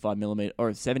 35mm or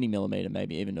a 70mm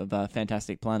maybe even of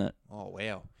Fantastic Planet. Oh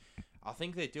wow! I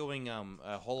think they're doing a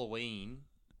Halloween,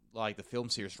 like the film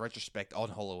series retrospect on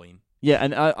Halloween. Yeah,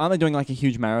 and are they doing like a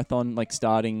huge marathon like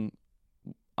starting?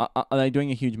 Are they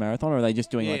doing a huge marathon, or are they just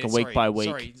doing like a week by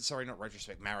week? Sorry, not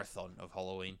retrospect, marathon of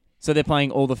Halloween. So they're playing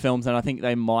all the films, and I think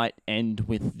they might end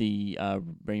with the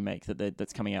remake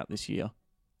that's coming out this year,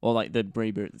 or like the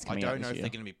reboot that's coming out this year. I don't know if they're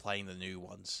going to be playing the new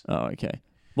ones. Oh, okay.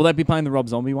 Will they be playing the Rob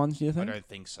Zombie ones? Do you think? I don't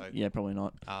think so. Yeah, probably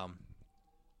not.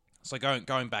 So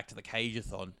going back to the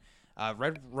Cageathon,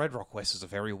 Red Rock West is a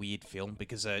very weird film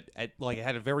because it had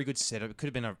a very good setup. It could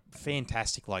have been a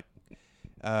fantastic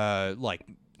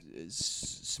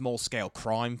small scale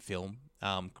crime film,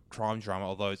 crime drama.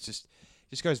 Although it just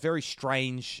goes very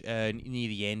strange near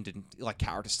the end, and like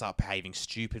characters start behaving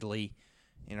stupidly.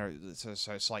 You know, so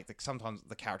it's like sometimes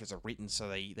the characters are written so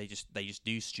they just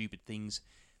do stupid things.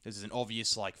 There's an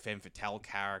obvious like femme fatale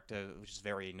character which is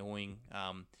very annoying.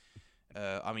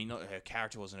 I mean, not her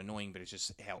character wasn't annoying, but it's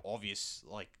just how obvious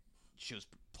like she was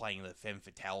playing the femme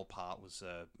fatale part was,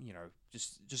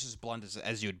 just as blunt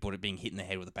as you would put it, being hit in the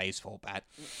head with a baseball bat.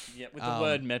 Yeah, with the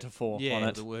word metaphor on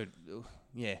it. The word,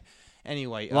 yeah.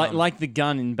 Anyway, like the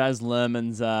gun in Baz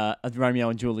Luhrmann's Romeo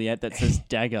and Juliet that says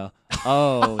dagger.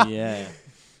 Oh yeah.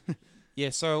 Yeah.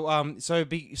 So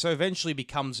eventually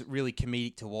becomes really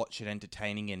comedic to watch and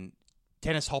entertaining, and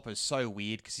Dennis Hopper's so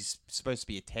weird because he's supposed to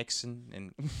be a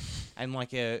Texan, and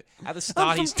like at the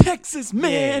start I'm from Texas,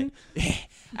 man. Yeah.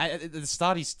 At the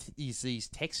start, his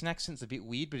Texan accent's a bit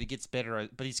weird, but it gets better.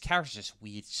 But his character's just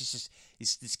weird. It's just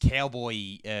this cowboy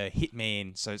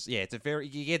hitman. So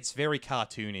it gets very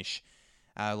cartoonish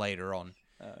later on.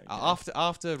 Okay.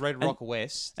 After Red Rock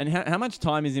West. And how much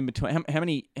time is in between?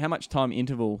 How much time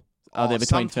interval are there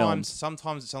between films?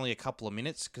 Sometimes it's only a couple of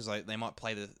minutes because they might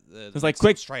play the it's like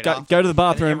quick, straight go to the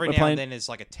bathroom. Every now and then there's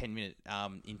like a 10-minute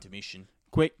intermission.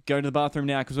 Quick, go to the bathroom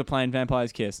now because we're playing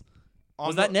Vampire's Kiss.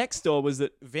 Was that next or was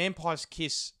it Vampire's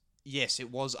Kiss? Yes,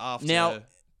 it was after. Now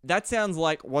that sounds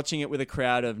like watching it with a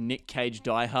crowd of Nick Cage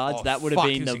diehards. Oh, that would have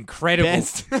been the incredible.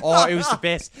 Best. Oh, it was the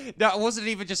best. No, it wasn't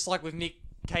even just like with Nick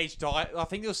Cage die. I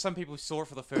think there was some people who saw it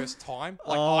for the first time.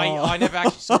 Like I never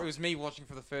actually saw it. It was me watching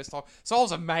for the first time. So I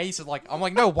was amazed. And I'm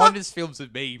like, no wonder this film's a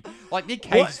meme. Like Nick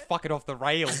Cage is fucking off the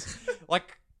rails.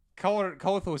 Like Colin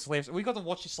thought was hilarious. We got to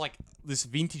watch this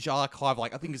vintage archive.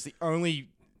 Like I think it's the only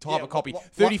type of copy,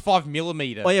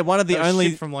 35mm. Oh yeah, one of the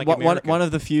only from like one of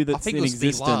the few that's in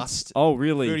existence. The last oh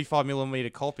really?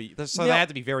 35mm copy. So they had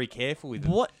to be very careful with it.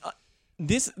 What?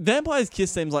 This Vampire's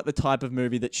Kiss seems like the type of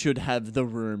movie that should have The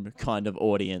Room kind of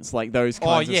audience, like those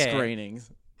kinds of screenings.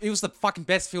 It was the fucking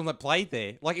best film that played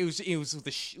there. Like it was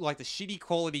the shitty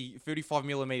quality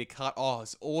 35mm cut. Oh,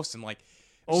 it's awesome. Like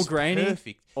all grainy,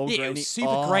 perfect. It was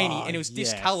super grainy, and it was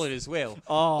discolored as well.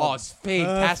 Oh, it's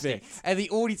fantastic. Perfect. And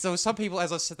the audience, there were some people,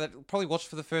 as I said, that probably watched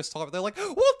for the first time. They're like,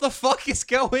 "What the fuck is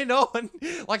going on?"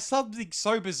 Like something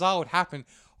so bizarre would happen.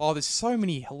 Oh, there's so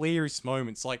many hilarious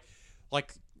moments. Like.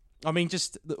 I mean,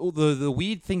 just the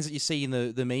weird things that you see in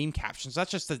the meme captions.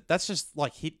 That's just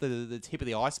like hit the tip of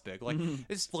the iceberg. Like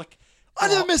it's like I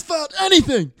didn't miss out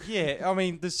anything. Yeah, I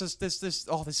mean, there's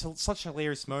such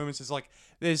hilarious moments. It's like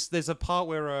there's a part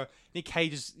where Nick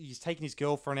Cage he's taking his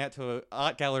girlfriend out to an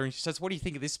art gallery, and she says, "What do you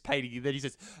think of this painting?" And then he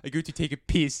says, "I go to take a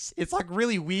piss." It's like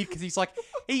really weird because he's like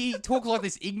he talks like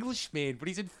this Englishman, but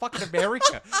he's in fucking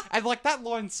America, and like that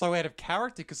line's so out of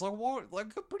character because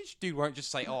like a British dude won't just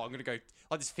say, "Oh, I'm gonna go."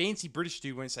 Like this fancy British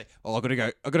dude won't say, "Oh, I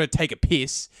gotta take a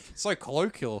piss." It's so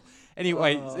colloquial.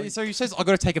 Anyway, so he says, "I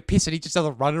gotta take a piss," and he just does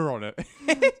a runner on it.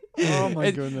 Oh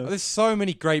my goodness! There's so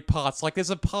many great parts. Like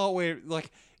there's a part where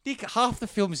like half the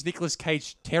film is Nicolas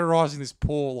Cage terrorizing this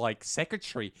poor like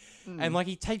secretary, and like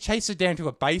he chases her down to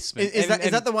a basement. Is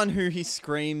that the one who he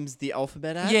screams the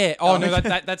alphabet at? Yeah. Oh no,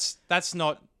 that's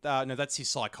not. No, that's his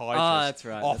psychiatrist. Ah, that's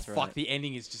right, Oh, that's fuck. right. The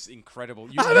ending is just incredible.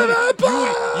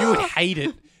 You would hate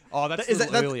it. Oh, that's a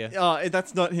little earlier.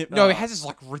 That's not him. No, he has this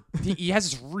he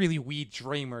has this really weird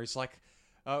dream where he's like,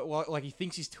 like he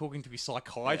thinks he's talking to his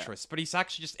psychiatrist, but he's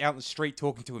actually just out in the street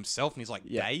talking to himself, and he's like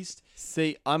dazed.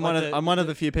 See, I'm one of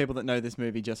the few people that know this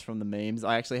movie just from the memes.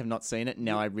 I actually have not seen it.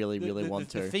 Now I really want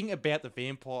to. The thing about the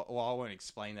vampire, well, I won't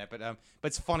explain that, but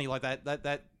it's funny like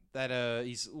that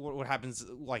he's what happens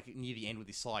like near the end with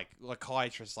this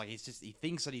psychiatrist, like he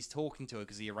thinks that he's talking to her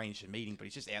because he arranged a meeting, but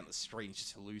he's just out in the street and he's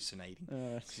just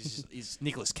hallucinating. He's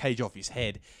Nicolas Cage off his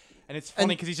head, and it's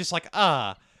funny because he's just like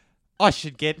I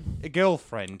should get a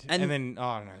girlfriend, and then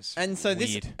I don't know. And so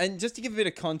weird. and just to give a bit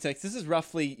of context, this is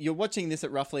you're watching this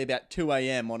at roughly about 2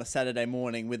 a.m. on a Saturday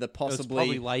morning with a possibly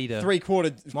probably later. Might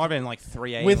have been like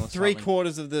 3 a.m. with or three something.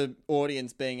 quarters of the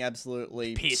audience being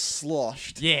absolutely Pissed.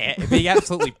 sloshed. Yeah, being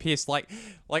absolutely pissed. Like,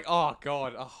 oh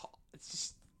god, it's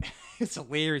just it's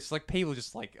hilarious. Like people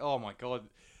just like, oh my god,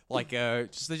 like they're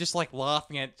just like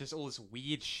laughing at just all this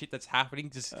weird shit that's happening,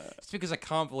 just because I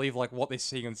can't believe like what they're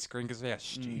seeing on screen because of how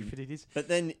stupid it is. But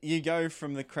then you go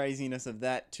from the craziness of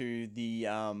that to the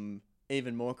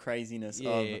even more craziness of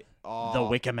the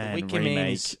Wicker Man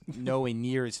remake. Is nowhere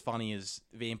near as funny as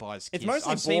Vampire's Kiss. It's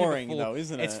mostly I've seen boring before. though,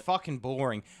 isn't it? It's fucking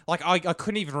boring. Like I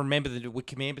couldn't even remember the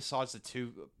Wicker Man besides the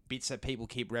two bits that people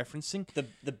keep referencing.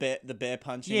 The bear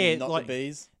punching, Yeah, not like, the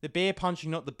bees. The bear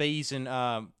punching, not the bees, and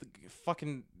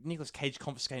fucking Nicolas Cage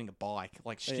confiscating a bike,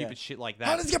 like stupid shit like that.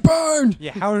 How does it get burned?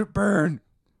 Yeah, how did it burn?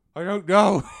 I don't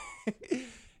know.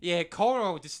 Yeah,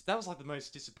 Colorado. That was like the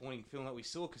most disappointing film that we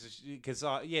saw because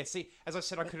see, as I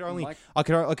said, I could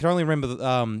only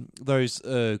remember those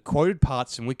quoted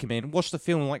parts in Wicker Man. Watch the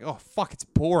film and like, oh fuck, it's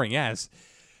boring as.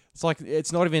 It's like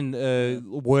it's not even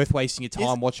worth wasting your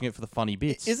time watching it for the funny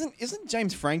bits. Isn't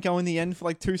James Franco in the end for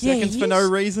like 2 seconds for no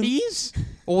reason? He is.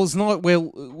 Well, it's not.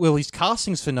 Well, his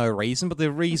casting's for no reason, but the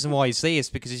reason why he's there is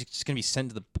because he's just going to be sent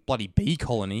to the bloody bee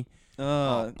colony.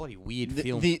 Bloody weird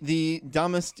film. The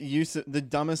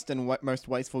dumbest and most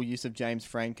wasteful use of James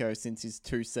Franco since his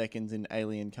 2 seconds in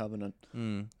Alien Covenant.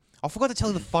 I forgot to tell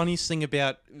you the funniest thing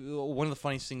about one of the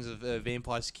funniest things of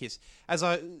Vampire's Kiss.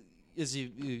 As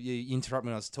you interrupt me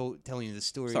when I was telling you the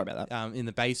story. Sorry about that. In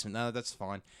the basement. No, that's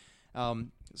fine.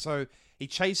 So he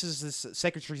chases this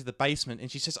secretary to the basement,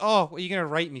 and she says, "Oh, are you going to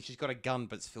rape me?" She's got a gun,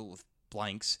 but it's filled with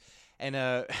blanks. And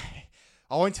I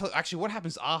won't tell. Actually, what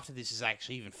happens after this is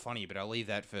actually even funny, but I'll leave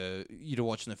that for you to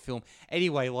watch in the film.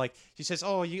 Anyway, like she says,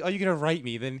 "Oh, are you going to rape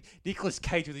me?" Then Nicolas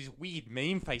Cage with his weird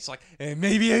meme face, like,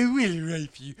 "Maybe I will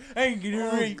rape you. I'm going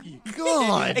to rape you."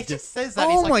 God! He just says that.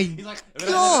 Oh he's like,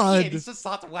 God! He just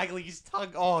starts waggling his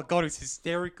tongue. Oh God, it's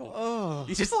hysterical. Oh.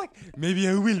 He's just like, "Maybe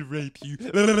I will rape you."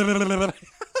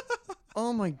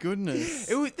 Oh my goodness!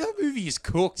 That movie is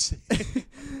cooked.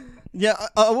 Yeah,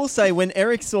 I will say when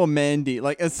Eric saw Mandy,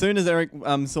 like as soon as Eric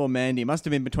saw Mandy, must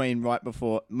have been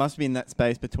in that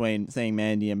space between seeing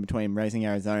Mandy and between Raising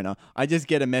Arizona. I just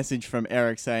get a message from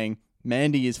Eric saying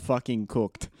Mandy is fucking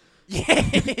cooked. Yeah,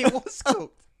 it was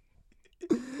cooked.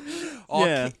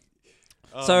 Yeah.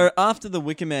 So after the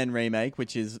Wicker Man remake,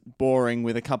 which is boring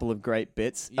with a couple of great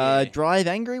bits, Drive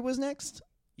Angry was next.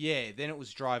 Yeah, then it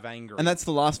was Drive Angry. And that's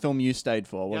the last film you stayed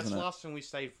for, wasn't it? That's the last film we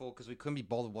stayed for because we couldn't be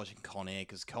bothered watching Con Air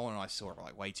because Colin and I saw it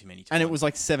like way too many times. And it was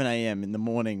like 7 a.m. in the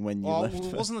morning when you left. Well,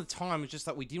 it wasn't the time. It was just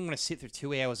that we didn't want to sit through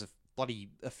 2 hours of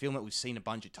a film that we've seen a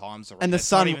bunch of times already. And the It's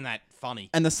sun, not even that funny.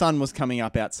 And the sun was coming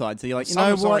up outside, so you're like, The you sun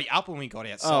know was what? already up when we got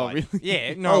outside. Oh, really?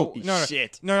 Yeah, no,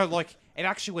 Shit. No, like it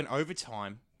actually went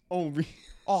overtime. Oh, really?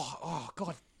 Oh,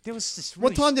 God, there was this. Really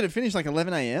What time did it finish? Like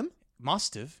 11 a.m.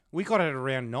 Must have. We got it at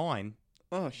around 9.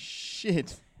 Oh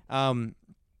shit. But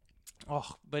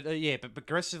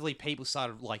progressively people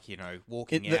started walking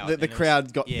out. The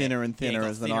crowd got thinner and thinner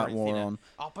as the night wore on.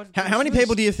 Oh, but How many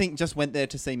people do you think just went there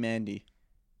to see Mandy?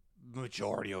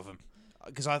 Majority of them,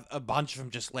 because a bunch of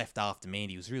them just left after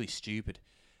Mandy. It was really stupid.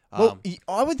 Well,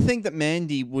 I would think that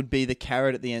Mandy would be the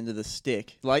carrot at the end of the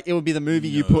stick. Like it would be the movie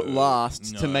you put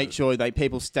last to make sure that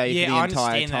people stay for the I entire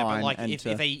understand time. that, but like and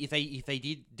if they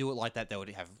did do it like that, they would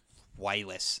have way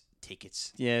less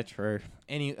tickets. Yeah, true.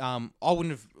 I wouldn't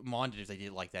have minded if they did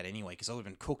it like that anyway, because I would have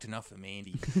been cooked enough for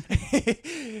Mandy.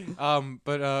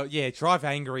 Drive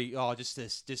Angry. Oh, just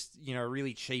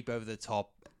really cheap, over the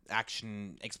top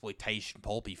action exploitation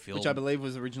pulpy film, Which I believe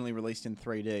was originally released in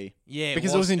 3D. Yeah,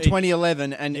 because it was in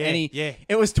 2011, and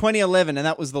it was 2011, and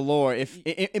that was the law. If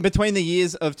in between the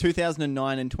years of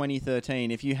 2009 and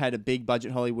 2013, if you had a big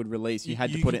budget Hollywood release, you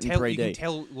had to put it in 3D. You can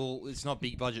tell. Well, it's not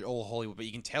big budget or Hollywood, but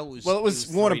you can tell it was. Well, it was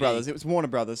Warner 3D. Brothers. It was Warner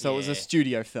Brothers, so it was a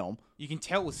studio film. You can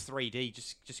tell it was 3D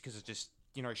just because of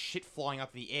shit flying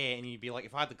up in the air, and you'd be like,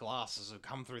 if I had the glasses, it would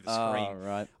come through the screen. Oh,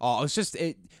 right. Oh, it was just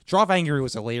Drive Angry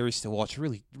was hilarious to watch.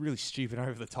 Really, really stupid,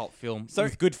 over the top film. So-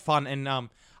 With good fun, and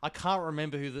I can't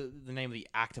remember who the name of the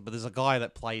actor, but there's a guy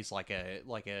that plays like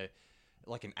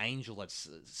an angel that's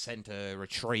sent to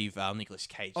retrieve Nicolas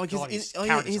Cage. Oh, God, he's his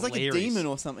character's like a hilarious. demon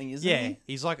or something, isn't Yeah,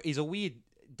 he? he's a weird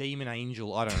demon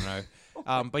angel. I don't know.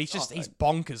 But he's he's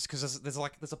bonkers because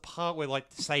there's a part where, like,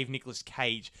 to save Nicolas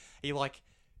Cage, he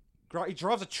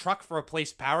drives a truck for a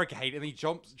police barricade, and he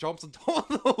jumps on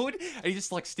top of the hood, and he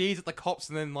just, like, stares at the cops,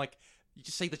 and then, like, you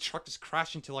just see the truck just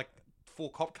crash into, like, 4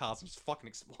 cop cars and just fucking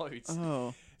explodes.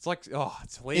 Oh. It's like,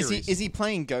 it's hilarious. Is he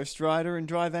playing Ghost Rider in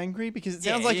Drive Angry? Because it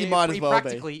sounds like he might as well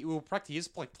be. Practically is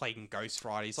like playing Ghost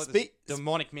Rider. He's like Spe- this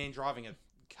demonic man driving a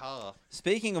car.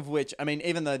 Speaking of which, I mean,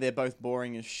 even though they're both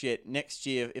boring as shit, next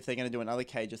year, if they're going to do another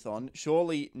Cageathon,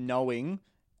 surely Knowing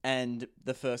and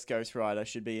the first Ghost Rider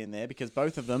should be in there, because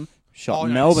both of them shot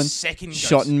in Melbourne.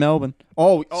 Shot in Melbourne.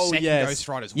 Oh, second yes. Ghost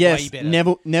Rider's yes, way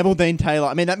better. Neville Dean Taylor.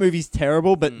 I mean, that movie's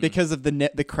terrible, but because of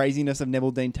the craziness of Neville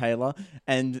Dean Taylor,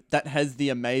 and that has the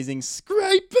amazing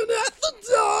scraping at the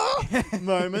door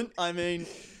moment. I mean,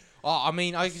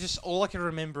 all I can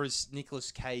remember is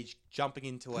Nicolas Cage jumping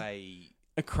into a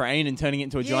crane and turning it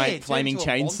into a giant turn flaming into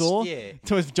a chainsaw. monster, yeah.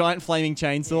 To a giant flaming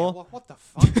chainsaw. Yeah, what the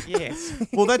fuck? Yes.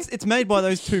 Well, it's made by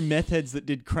those two meth heads that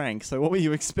did Crank. So what were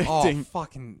you Oh, expecting?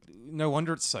 fucking no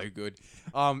wonder it's so good.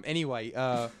 Anyway,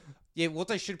 yeah, what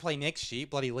they should play next year,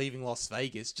 bloody Leaving Las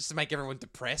Vegas, just to make everyone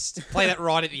depressed. Play that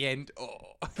right at the end.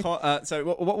 Oh. So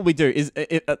what will we do is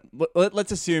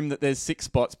let's assume that there's 6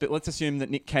 spots, but let's assume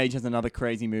that Nick Cage has another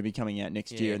crazy movie coming out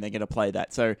next year, and they're going to play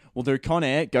that. So we'll do Con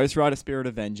Air, Ghost Rider: Spirit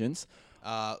of Vengeance.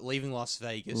 Leaving Las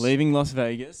Vegas. Leaving Las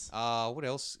Vegas. What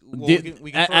else? Well,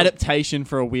 we can adaptation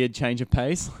for a weird change of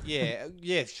pace.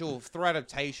 Yeah, sure. Throw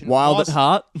adaptation. Wild at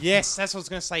Heart. Yes, that's what I was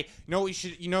gonna say. You know what we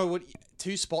should? You know what?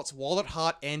 2 spots: Wild at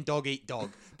Heart and Dog Eat Dog,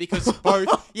 because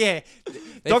both. Yeah,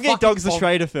 Dog Eat Dog's a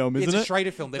Schrader film, isn't it? It's a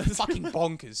Schrader film. They're fucking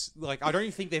bonkers. Like, I don't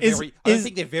even think they're I don't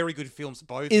think they're very good films.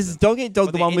 Both. Is Dog Eat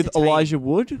Dog the one with Elijah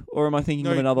Wood, or am I thinking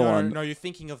of another one? No, you're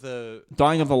thinking of the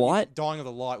Dying of the Light. Dying of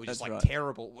the Light, which is like right.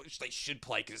 terrible, which they should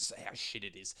play because how shit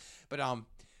it is. But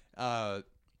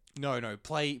no,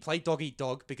 play Dog Eat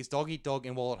Dog, because Dog Eat Dog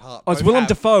and Wild at Heart. Oh, it's Willem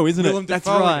Dafoe, isn't Willem it? That's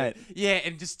Dafoe right. Yeah,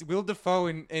 and just Willem Dafoe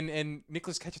and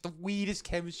Nicolas Cage have the weirdest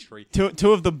chemistry. Two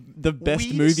of the best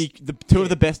of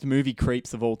the best movie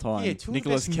creeps of all time. Yeah, two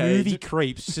Nicolas of the best Cage. movie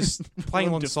creeps just playing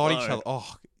Willem alongside Dafoe. each other.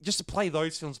 Oh, just to play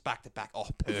those films back to back. Oh,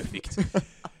 perfect.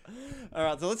 All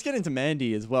right, so let's get into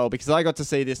Mandy as well, because I got to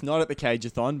see this not at the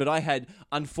Cageathon, but I had,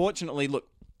 unfortunately, look,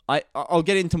 I'll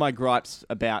get into my gripes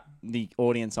about the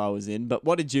audience I was in, but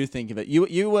what did you think of it?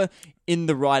 You were in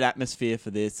the right atmosphere for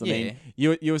this. I mean,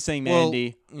 you were seeing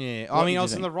Mandy. Well, yeah, What I mean, did I you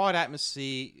was in think? the right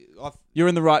atmosphere. You're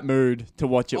in the right mood to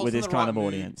watch it I with was this in the kind right of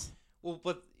mood. audience. Well,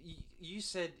 but you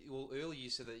said, earlier you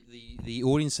said that the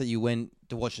audience that you went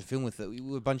to watch the film with, that we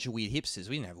were a bunch of weird hipsters.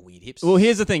 We didn't have a weird hipsters. Well,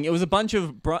 here's the thing. It was a bunch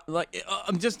of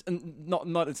I'm just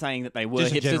not saying that they were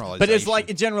Just a hipsters, but it's like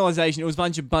a generalization. It was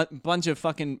a bunch of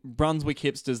fucking Brunswick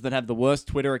hipsters that have the worst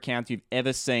Twitter accounts you've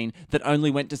ever seen, that only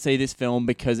went to see this film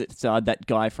because it starred that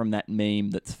guy from that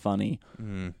meme that's funny,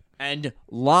 and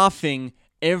laughing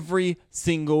every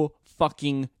single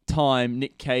fucking time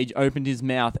Nick Cage opened his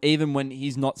mouth, even when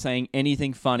he's not saying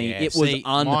anything funny. Yeah, it was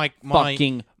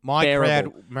unfucking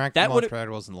bearable. My crowd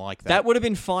wasn't like that. That would have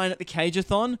been fine at the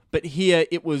Cageathon, but here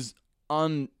it was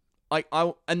I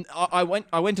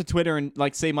went to Twitter and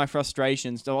like see my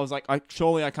frustrations. So I was like,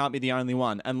 surely I can't be the only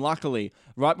one. And luckily,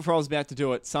 right before I was about to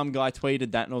do it, some guy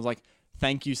tweeted that, and I was like,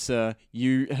 thank you, sir.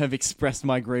 You have expressed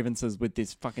my grievances with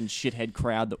this fucking shithead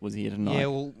crowd that was here tonight. Yeah,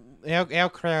 well, our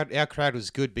crowd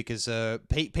was good because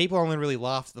people only really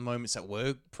laughed at the moments that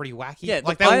were pretty wacky. Yeah,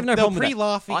 like look, I have no they were problem with pretty that.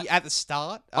 laughy at the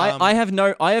start. I have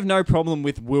no problem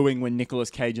with wooing when Nicolas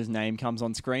Cage's name comes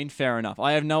on screen. Fair enough.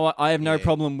 I have no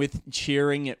problem with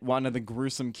cheering at one of the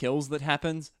gruesome kills that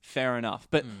happens. Fair enough.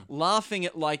 But laughing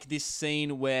at like this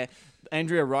scene where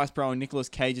Andrea Riseborough and Nicolas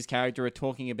Cage's character are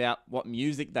talking about what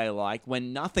music they like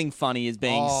when nothing funny is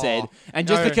being said, and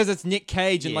just because it's Nick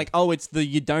Cage and like, oh, it's the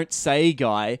you don't say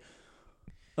guy.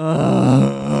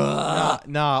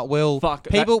 Well, Fuck,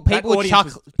 people that were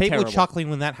audience was terrible. chuckling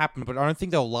when that happened, but I don't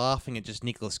think they were laughing at just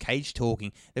Nicolas Cage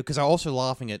talking, because they're also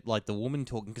laughing at like the woman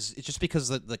talking, because it's just because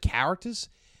the characters,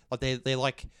 like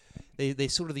they're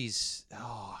sort of these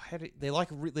they're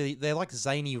like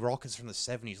zany rockers from the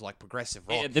 70s, like progressive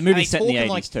rock. Yeah, the movie's set in the 80s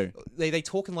like, too. They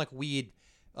talk in like weird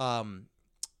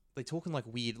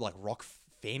like rock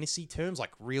fantasy terms,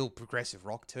 like real progressive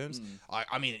rock terms.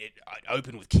 I mean, it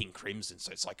opened with King Crimson,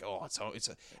 so it's like,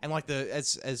 and like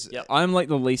Yeah, I'm like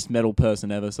the least metal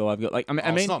person ever, so I've got like, I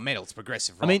mean, it's not metal, it's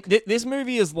progressive rock. I mean, this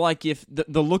movie is like if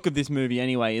the look of this movie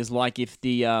anyway is like if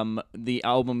the album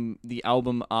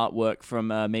artwork from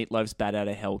Meatloaf's Bat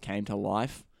Outta Hell came to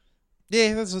life.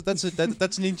 Yeah,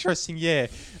 that's an interesting way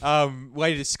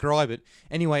to describe it.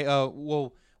 Anyway,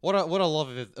 well, what I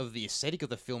love of the aesthetic of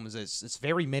the film is it's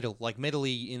very metal, like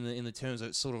metally in the terms of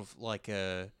it's sort of like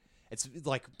it's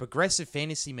like progressive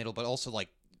fantasy metal, but also like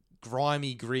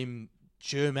grimy, grim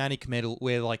Germanic metal,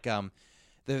 where like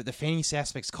the fantasy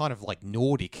aspect's kind of like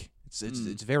Nordic.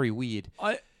 It's very weird.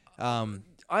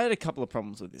 I had a couple of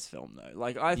problems with this film though.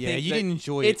 Like I think you didn't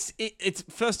enjoy it. It's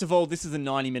first of all, this is a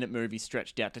 90-minute movie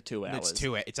stretched out to 2 hours.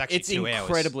 It's actually 2 hours.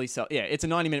 Incredibly it's a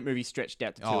 90-minute movie stretched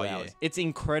out to 2 hours. Yeah. It's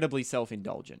incredibly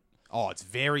self-indulgent. Oh, it's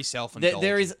very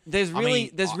self-indulgent. There's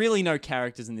really no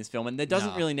characters in this film, and there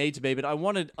doesn't really need to be. But I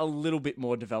wanted a little bit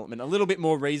more development, a little bit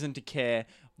more reason to care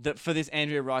that for this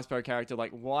Andrea Riseborough character.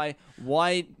 Like, why?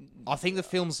 I think the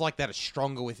films like that are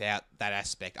stronger without that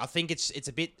aspect. I think it's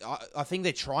a bit. I think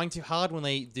they're trying too hard when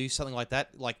they do something like that.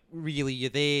 Like, really, you're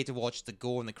there to watch the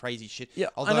gore and the crazy shit. Yeah,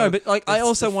 I know, but like,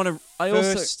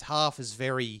 First half is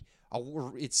very.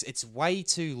 It's way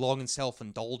too long and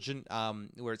self-indulgent,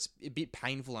 where it's a bit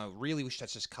painful, and I really wish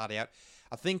that's just cut out.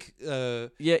 I think...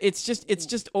 it's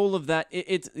just all of that.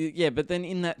 But then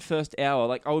in that first hour,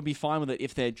 like, I would be fine with it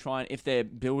if they're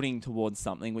building towards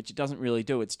something, which it doesn't really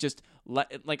do. It's just,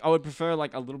 like, I would prefer,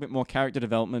 like, a little bit more character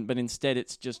development, but instead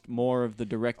it's just more of the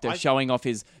director showing off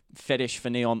his fetish for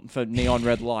neon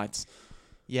red lights.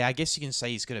 Yeah, I guess you can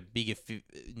say he's got a bigger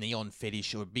neon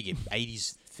fetish or a bigger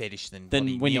 80s fetish than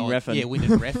Wyndham Refn. Yeah,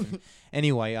 Wyndham Refn.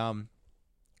 Anyway,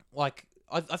 like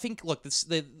I think like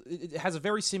it has a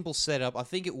very simple setup. I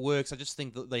think it works. I just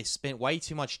think that they spent way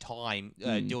too much time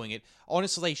doing it.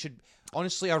 Honestly,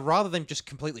 I'd rather them just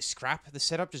completely scrap the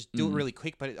setup, just do it really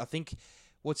quick. But I think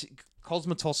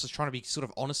Cosmatos is trying to be sort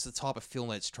of honest to the type of film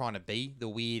that it's trying to be, the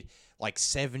weird like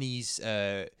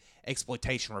 70s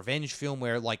exploitation revenge film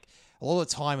where like a lot of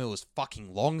the time it was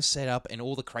fucking long setup and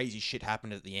all the crazy shit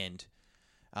happened at the end.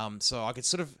 So I could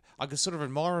sort of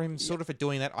admire him for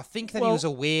doing that. I think that he was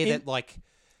aware that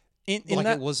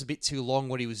it was a bit too long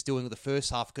what he was doing with the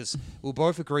first half, because we'll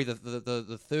both agree that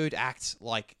the third act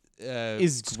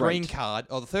is screen great. card.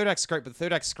 Oh, the third act's great, but the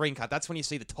third act screen card, that's when you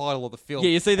see the title of the film. Yeah,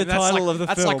 you see the title of the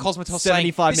film. That's like Cosmatos 75 saying,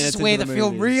 minutes this is where into the the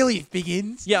film movie. really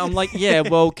begins. Yeah, I'm like, yeah,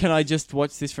 well, can I just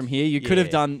watch this from here? You could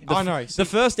have done... I know. The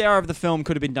first hour of the film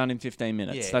could have been done in 15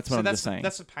 minutes. Yeah, that's what I'm just saying.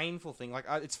 That's a painful thing. Like,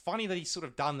 it's funny that he's sort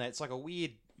of done that. It's like a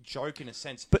weird joke in a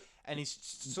sense. And he's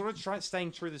sort of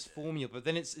staying true to this formula, but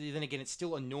then again, it's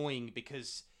still annoying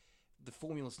because the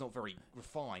formula's not very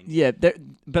refined. Yeah,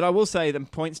 but I will say, the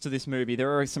points to this movie,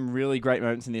 there are some really great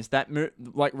moments in this.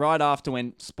 Like right after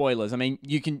when spoilers. I mean,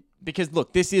 you can, because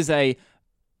look, this is a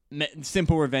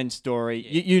simple revenge story.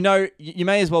 Yeah. You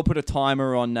may as well put a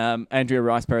timer on Andrea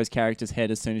Riseborough's character's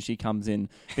head as soon as she comes in,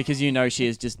 because she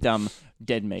is just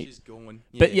dead meat. She's gone.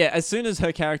 Yeah. But yeah, as soon as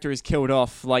her character is killed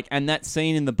off, like, and that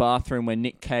scene in the bathroom where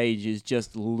Nick Cage is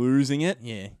just losing it.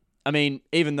 Yeah. I mean,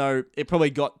 even though it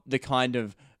probably got the kind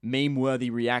of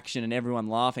meme-worthy reaction and everyone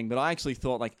laughing, but I actually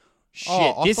thought, like,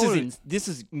 shit, this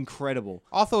is incredible.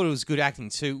 I thought it was good acting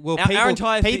too. Well,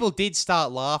 people did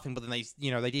start laughing, but then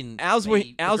they didn't. Ours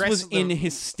was in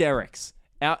hysterics.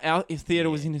 Our theater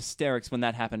was in hysterics when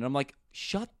that happened. And I'm like,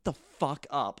 shut the fuck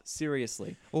up,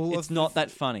 seriously. Well, it's not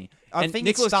that funny. I think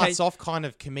it starts off kind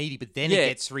of comedy, but then it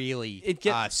gets really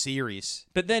serious.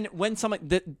 But then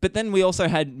then we also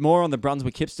had more on the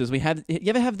Brunswick hipsters. You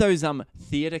ever have those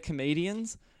theater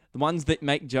comedians? The ones that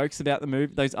make jokes about the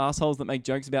movie, those assholes that make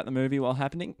jokes about the movie while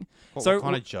happening. What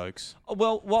kind of jokes?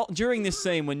 Well, during this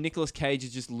scene when Nicolas Cage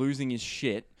is just losing his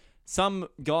shit, some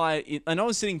guy, and I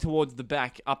was sitting towards the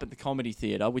back up at the Comedy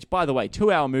Theatre, which, by the way,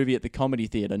 2-hour movie at the Comedy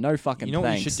Theatre, no fucking thanks. You know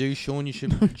what you should do, Sean? You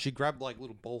should grab like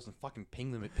little balls and fucking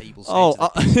ping them at people's heads.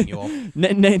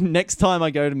 Next time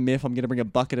I go to MIF, I'm going to bring a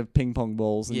bucket of ping pong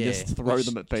balls and just throw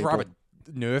them at people. Grab a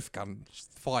Nerf gun,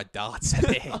 just fire darts at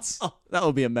their heads. That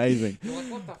would be amazing. You're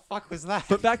like, what the fuck was that?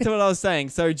 But back to what I was saying.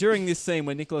 So during this scene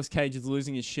where Nicolas Cage is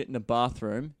losing his shit in a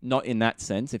bathroom, not in that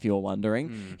sense, if you're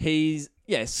wondering, he's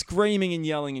screaming and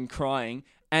yelling and crying,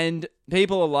 and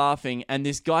people are laughing, and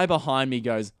this guy behind me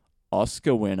goes,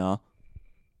 "Oscar winner,"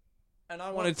 and I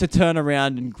wanted to turn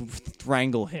around and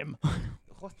strangle him.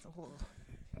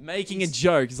 Making a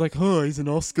joke. He's like, "Oh, he's an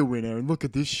Oscar winner, and look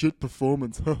at this shit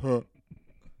performance."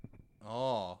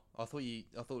 Oh, I thought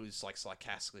it was like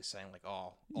sarcastically saying like,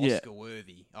 "Oh, Yeah. Oscar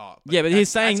worthy." Oh, Yeah, but he's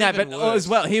saying that, that's but even as worse.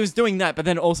 well, he was doing that, but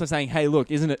then also saying, "Hey,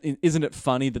 look, isn't it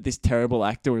funny that this terrible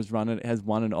actor has won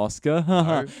an Oscar?"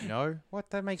 No, what?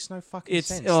 That makes no fucking It's-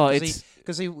 sense. oh,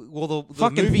 Because he the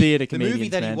Fucking movie, theatre the movie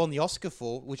comedians, that man. he won the Oscar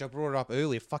for, which I brought it up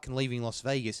earlier, fucking Leaving Las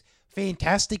Vegas,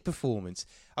 fantastic performance.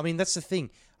 I mean, that's the thing.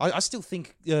 I still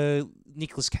think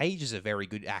Nicolas Cage is a very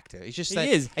good actor. It's just that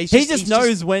He is. he's He just he's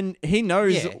knows when he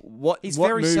knows Yeah. what He's what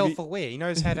very movie. self-aware. He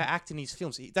knows how to act in his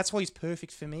films. That's why he's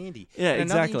perfect for Mandy. Yeah, and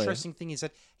exactly. Another interesting thing is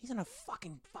that he's in a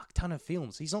fucking fuck ton of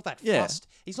films. He's not that Yeah. fussed.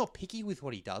 He's not picky with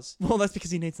what he does. Well, that's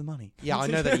because he needs the money. Yeah, I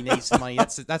know that he needs the money.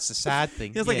 That's the sad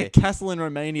thing. He has yeah. like a castle in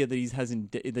Romania that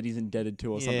that he's indebted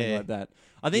to, or something Yeah. like that.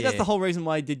 I think that's Yeah. the whole reason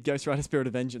why he did Ghost Rider: Spirit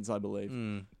of Vengeance. I believe.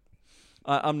 Mm.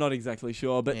 I'm not exactly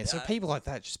sure, but Yeah, so people like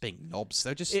that just being knobs.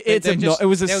 They're just. it was they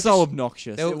were so just-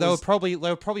 obnoxious. They It were was- probably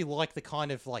like the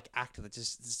kind of like actor that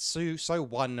just so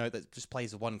one note that just plays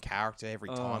the one character every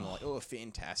time. Like, oh,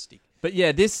 fantastic. But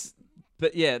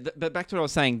but back to what I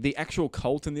was saying. The actual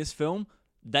cult in this film,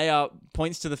 they are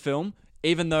points to the film,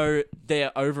 even though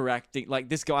they're overacting. Like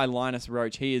this guy Linus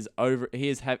Roach, he is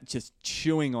just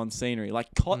chewing on scenery, like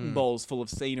cotton balls full of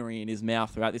scenery in his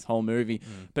mouth throughout this whole movie.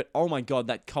 But oh my god,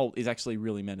 that cult is actually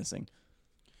really menacing.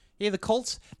 Yeah, the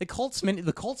cult's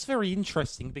very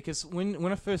interesting because when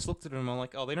I first looked at them, I'm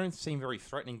like, oh, they don't seem very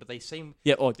threatening, but they seem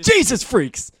Yeah, or Just- Jesus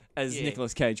freaks, as Yeah.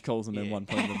 Nicolas Cage calls them in Yeah. one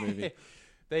point of the movie.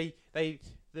 they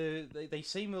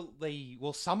seem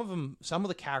some of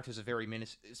the characters are very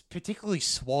menacing, particularly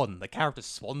Swan. The character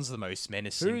Swan's the most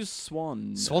menacing. Who's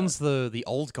Swan? Swan's the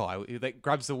old guy that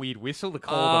grabs the weird whistle to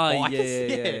call the bikers.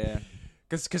 yeah.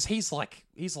 Because he's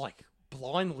like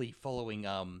blindly following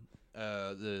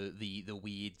the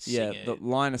weird Yeah, singer. the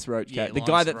Linus Roach Yeah, character. The Linus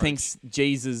guy that Roach. thinks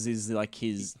Jesus is like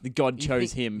the God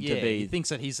chose him to be. He thinks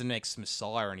that he's the next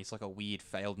Messiah, and he's like a weird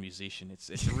failed musician.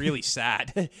 It's really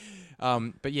sad.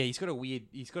 But yeah, he's got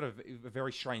a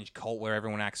very strange cult where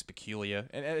everyone acts peculiar,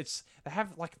 and they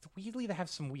have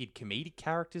some weird comedic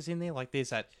characters in there. Like there's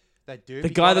that derby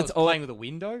guy that that's was playing with a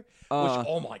window. Which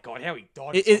oh my god, how he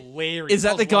died! It's hilarious. Is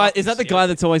that the guy? Is that the guy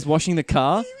that's always washing the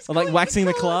car or like waxing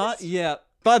the car? Yeah.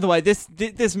 By the way,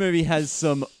 this movie has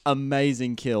some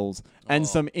amazing kills and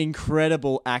some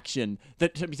incredible action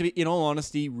that, to be, in all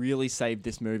honesty, really saved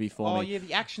this movie for me. Oh yeah,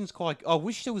 the action's quite. I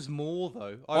wish there was more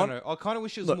though. I don't know. I kind of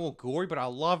wish it was more gory, but I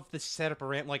love the setup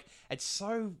around. Like it's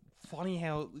so funny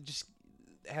how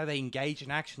they engage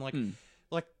in action. Like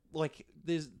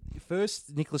there's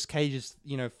first Nicolas Cage is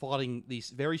fighting these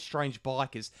very strange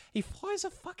bikers. He fires a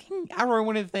fucking arrow in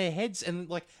one of their heads, and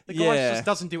like the guy Yeah. just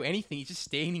doesn't do anything. He's just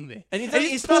standing there, And he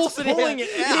he starts pulls pulling it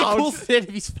Yeah, out. He pulls it out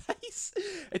of his face.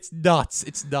 It's nuts.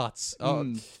 It's nuts. I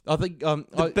think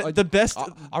The best.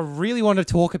 I really want to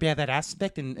talk about that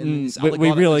aspect and this we other guy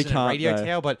that really lives in a can't, radio though.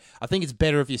 tower, but I think it's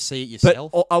better if you see it But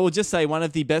yourself. I will just say one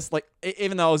of the best, like,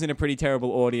 even though I was in a pretty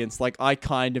terrible audience, like, I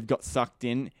kind of got sucked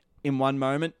in one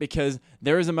moment, because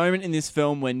there is a moment in this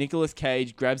film where Nicolas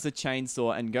Cage grabs a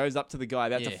chainsaw and goes up to the guy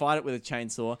about to Yeah. fight it with a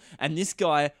chainsaw, and this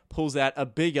guy pulls out a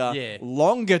bigger, Yeah.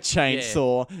 longer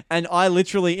chainsaw, and I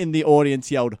literally in the audience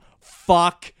yelled,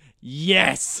 "Fuck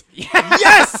yes!"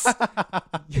 Yes!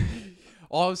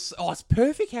 It's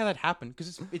perfect how that happened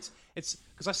because it's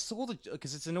because I saw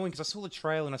it's annoying because I saw the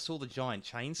trail and I saw the giant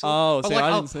chainsaw. Oh, but see,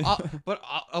 I didn't see. But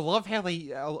I love how I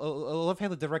love how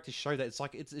the directors show that. It's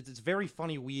like it's very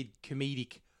funny, weird,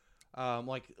 comedic,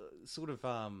 sort of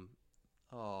I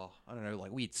don't know,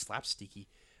 like weird slapsticky.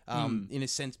 In a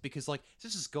sense, because like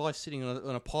there's this guy sitting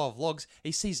on a pile of logs.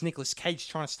 He sees Nicolas Cage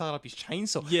trying to start up his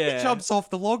chainsaw. Yeah. He jumps off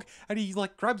the log and he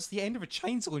like grabs the end of a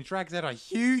chainsaw and drags out a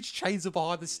huge chainsaw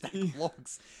behind the stack of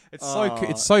logs. It's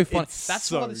it's so fun. it's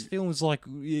That's why this film is like.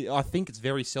 I think it's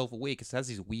very self-aware because it has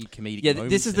these weird comedic. Yeah,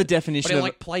 moments this is in the it. definition But it of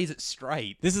like plays it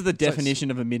straight. this is the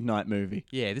definition of a midnight movie.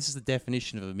 Yeah, this is the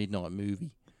definition of a midnight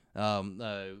movie.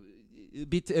 A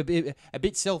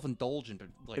bit self-indulgent, but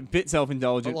like A bit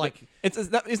self-indulgent. But, like-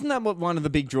 isn't that what one of the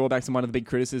big drawbacks and one of the big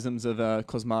criticisms of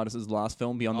Cosmatos' last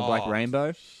film, Beyond the Black Oh,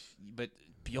 Rainbow? But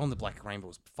Beyond the Black Rainbow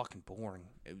was fucking boring.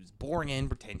 It was boring and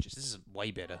pretentious. This is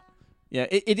way better. Yeah,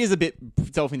 it is a bit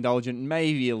self-indulgent,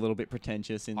 maybe a little bit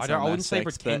pretentious in some I wouldn't say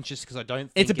aspects, but pretentious because I don't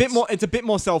think It's a bit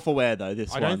more self-aware though.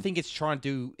 This I one. don't think it's trying to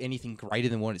do anything greater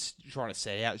than what it's trying to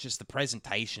set out. It's just the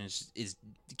presentation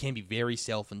can be very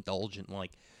self-indulgent,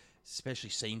 like especially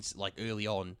scenes like early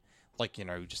on, like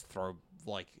just throw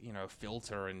like,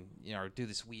 filter and, do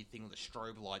this weird thing with a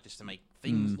strobe light just to make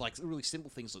things, like, really simple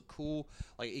things look cool.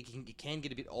 Like, it can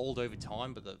get a bit old over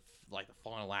time, but the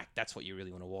final act, that's what you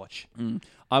really want to watch.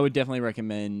 I would definitely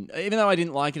recommend, even though I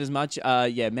didn't like it as much,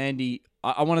 Mandy,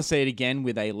 I want to see it again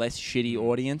with a less shitty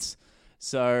audience.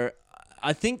 So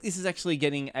I think this is actually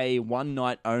getting a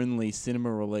one-night-only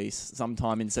cinema release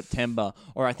sometime in September,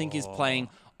 or I think is playing,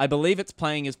 I believe it's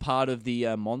playing as part of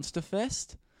the Monster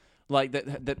Fest. Like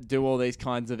that do all these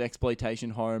kinds of exploitation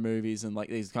horror movies and like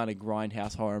these kind of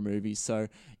grindhouse horror movies. So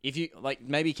if you like,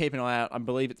 maybe keep an eye out. I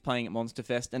believe it's playing at Monster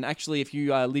Fest. And actually, if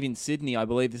you live in Sydney, I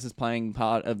believe this is playing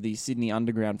part of the Sydney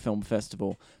Underground Film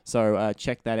Festival. So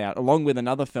check that out, along with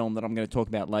another film that I'm going to talk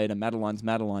about later, Madeline's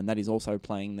Madeline. That is also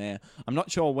playing there. I'm not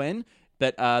sure when.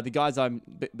 But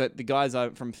the guys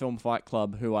from Film Fight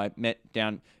Club who I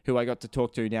got to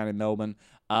talk to down in Melbourne,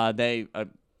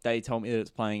 they told me that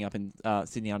it's playing up in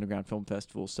Sydney Underground Film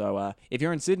Festival. So if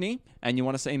you're in Sydney and you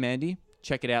want to see Mandy,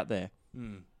 check it out there.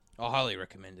 I highly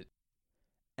recommend it.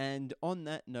 And on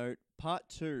that note, part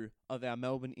 2 of our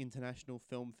Melbourne International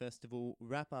Film Festival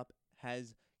wrap-up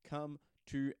has come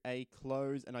to a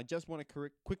close, and I just want to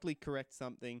quickly correct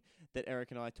something that Eric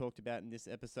and I talked about in this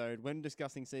episode. When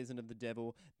discussing Season of the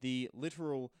Devil, the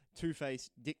literal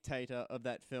two-faced dictator of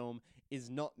that film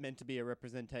is not meant to be a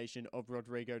representation of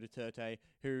Rodrigo Duterte,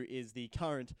 who is the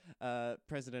current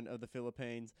president of the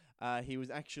Philippines. He was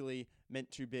actually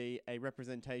meant to be a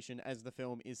representation, as the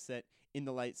film is set in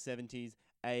the late 70s,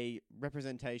 a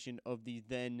representation of the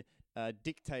then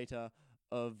dictator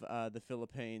of the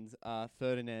Philippines,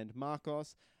 Ferdinand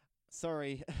Marcos.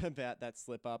 Sorry about that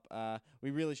slip up.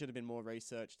 We really should have been more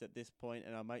researched at this point,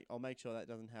 and I'll make sure that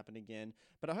doesn't happen again.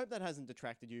 But I hope that hasn't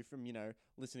detracted you from,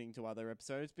 listening to other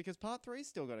episodes, because part 3's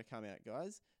still got to come out,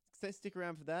 guys. So stick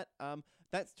around for that.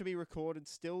 That's to be recorded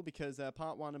still, because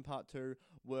part 1 and part 2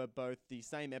 were both the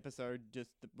same episode,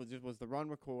 just was the run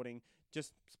recording,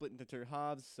 just split into 2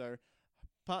 halves. So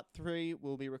part 3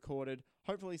 will be recorded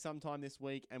hopefully sometime this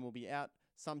week and will be out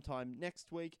sometime next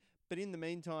week. But in the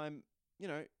meantime,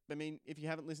 if you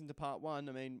haven't listened to part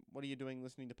 1, what are you doing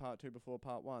listening to part 2 before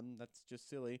part 1? That's just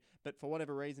silly. But for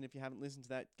whatever reason, if you haven't listened to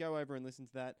that, go over and listen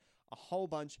to that. A whole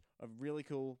bunch of really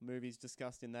cool movies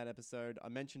discussed in that episode. I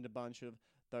mentioned a bunch of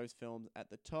those films at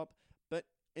the top. But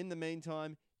in the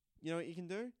meantime, you know what you can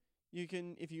do? You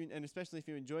can, especially if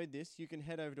you enjoyed this, you can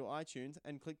head over to iTunes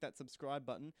and click that subscribe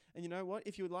button. And you know what?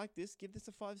 If you would like this, give this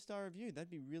a 5-star review. That'd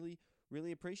be really,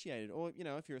 really appreciated. Or,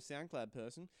 if you're a SoundCloud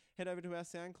person, head over to our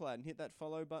SoundCloud and hit that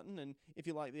follow button. And if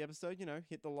you like the episode,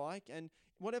 hit the like. And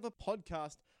whatever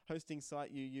podcast hosting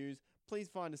site you use, please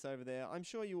find us over there. I'm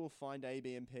sure you will find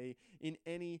ABMP in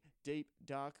any deep,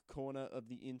 dark corner of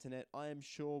the internet. I am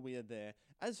sure we are there.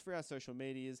 As for our social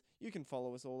medias, you can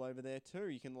follow us all over there too.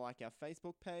 You can like our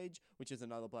Facebook page, which is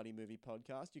Another Bloody Movie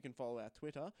Podcast. You can follow our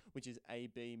Twitter, which is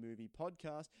AB Movie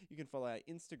Podcast. You can follow our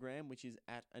Instagram, which is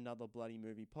at Another Bloody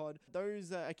Movie Pod.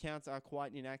 Those accounts are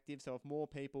quite inactive, so if more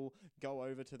people go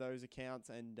over to those accounts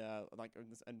and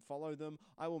follow them,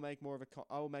 I will make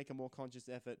a more conscious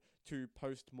effort to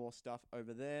post more stuff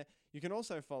over there. You can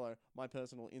also follow my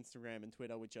personal Instagram and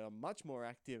Twitter, which are much more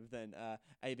active than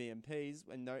ABMP's,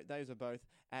 and those are both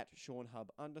at SeanHub_.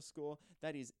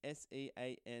 That is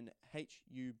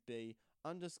SEANHUB_.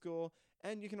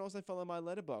 And you can also follow my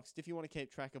Letterboxd if you want to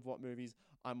keep track of what movies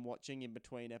I'm watching in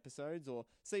between episodes, or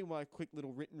see my quick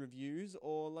little written reviews,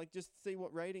 or just see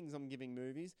what ratings I'm giving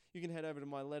movies. You can head over to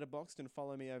my Letterboxd and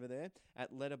follow me over there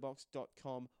at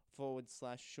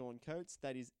letterboxd.com/Sean Coates.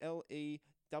 That is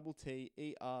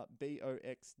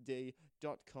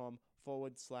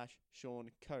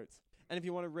LETTERBOXD.com/Sean Coates. And if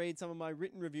you want to read some of my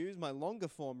written reviews, my longer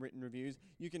form written reviews,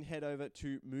 you can head over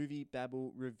to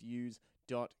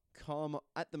moviebabblereviews.com.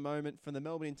 At the moment, for the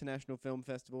Melbourne International Film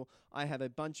Festival, I have a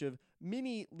bunch of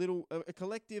a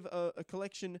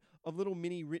collection of little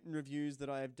mini written reviews that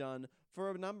I have done for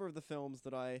a number of the films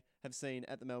that I have seen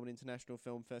at the Melbourne International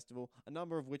Film Festival, a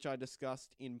number of which I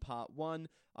discussed in part 1.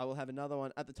 I will have another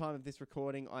one. At the time of this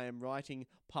recording, I am writing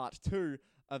part 2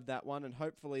 of that one, and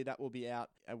hopefully that will be out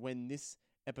when this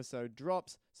episode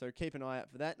drops, so keep an eye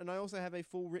out for that. And I also have a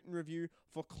full written review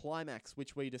for Climax,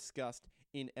 which we discussed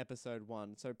in episode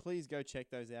 1, so please go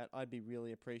check those out. I'd be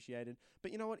really appreciated.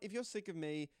 But you know what, if you're sick of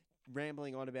me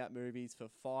rambling on about movies for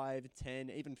 5,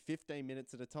 10, even 15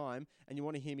 minutes at a time, and you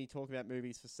want to hear me talk about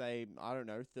movies for, say,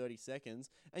 30 seconds,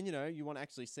 and you want to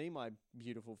actually see my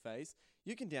beautiful face,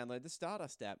 you can download the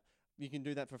Stardust app. You can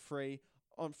do that for free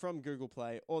from Google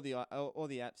Play or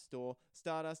the App Store.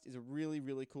 Stardust is a really,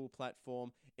 really cool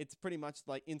platform. It's pretty much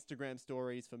like Instagram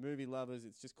stories for movie lovers.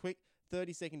 It's just quick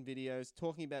 30-second videos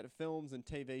talking about films and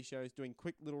TV shows, doing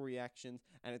quick little reactions,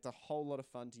 and it's a whole lot of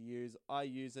fun to use. I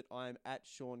use it. I am at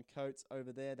Sean Coates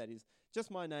over there. That is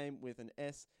just my name with an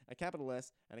S, a capital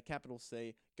S, and a capital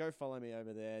C. Go follow me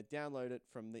over there. Download it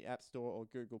from the App Store or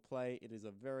Google Play. It is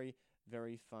a very,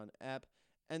 very fun app.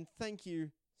 And thank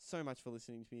you so much for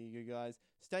listening to me, you guys.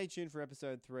 Stay tuned for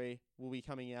episode 3. We'll be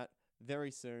coming out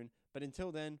very soon. But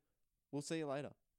until then, we'll see you later.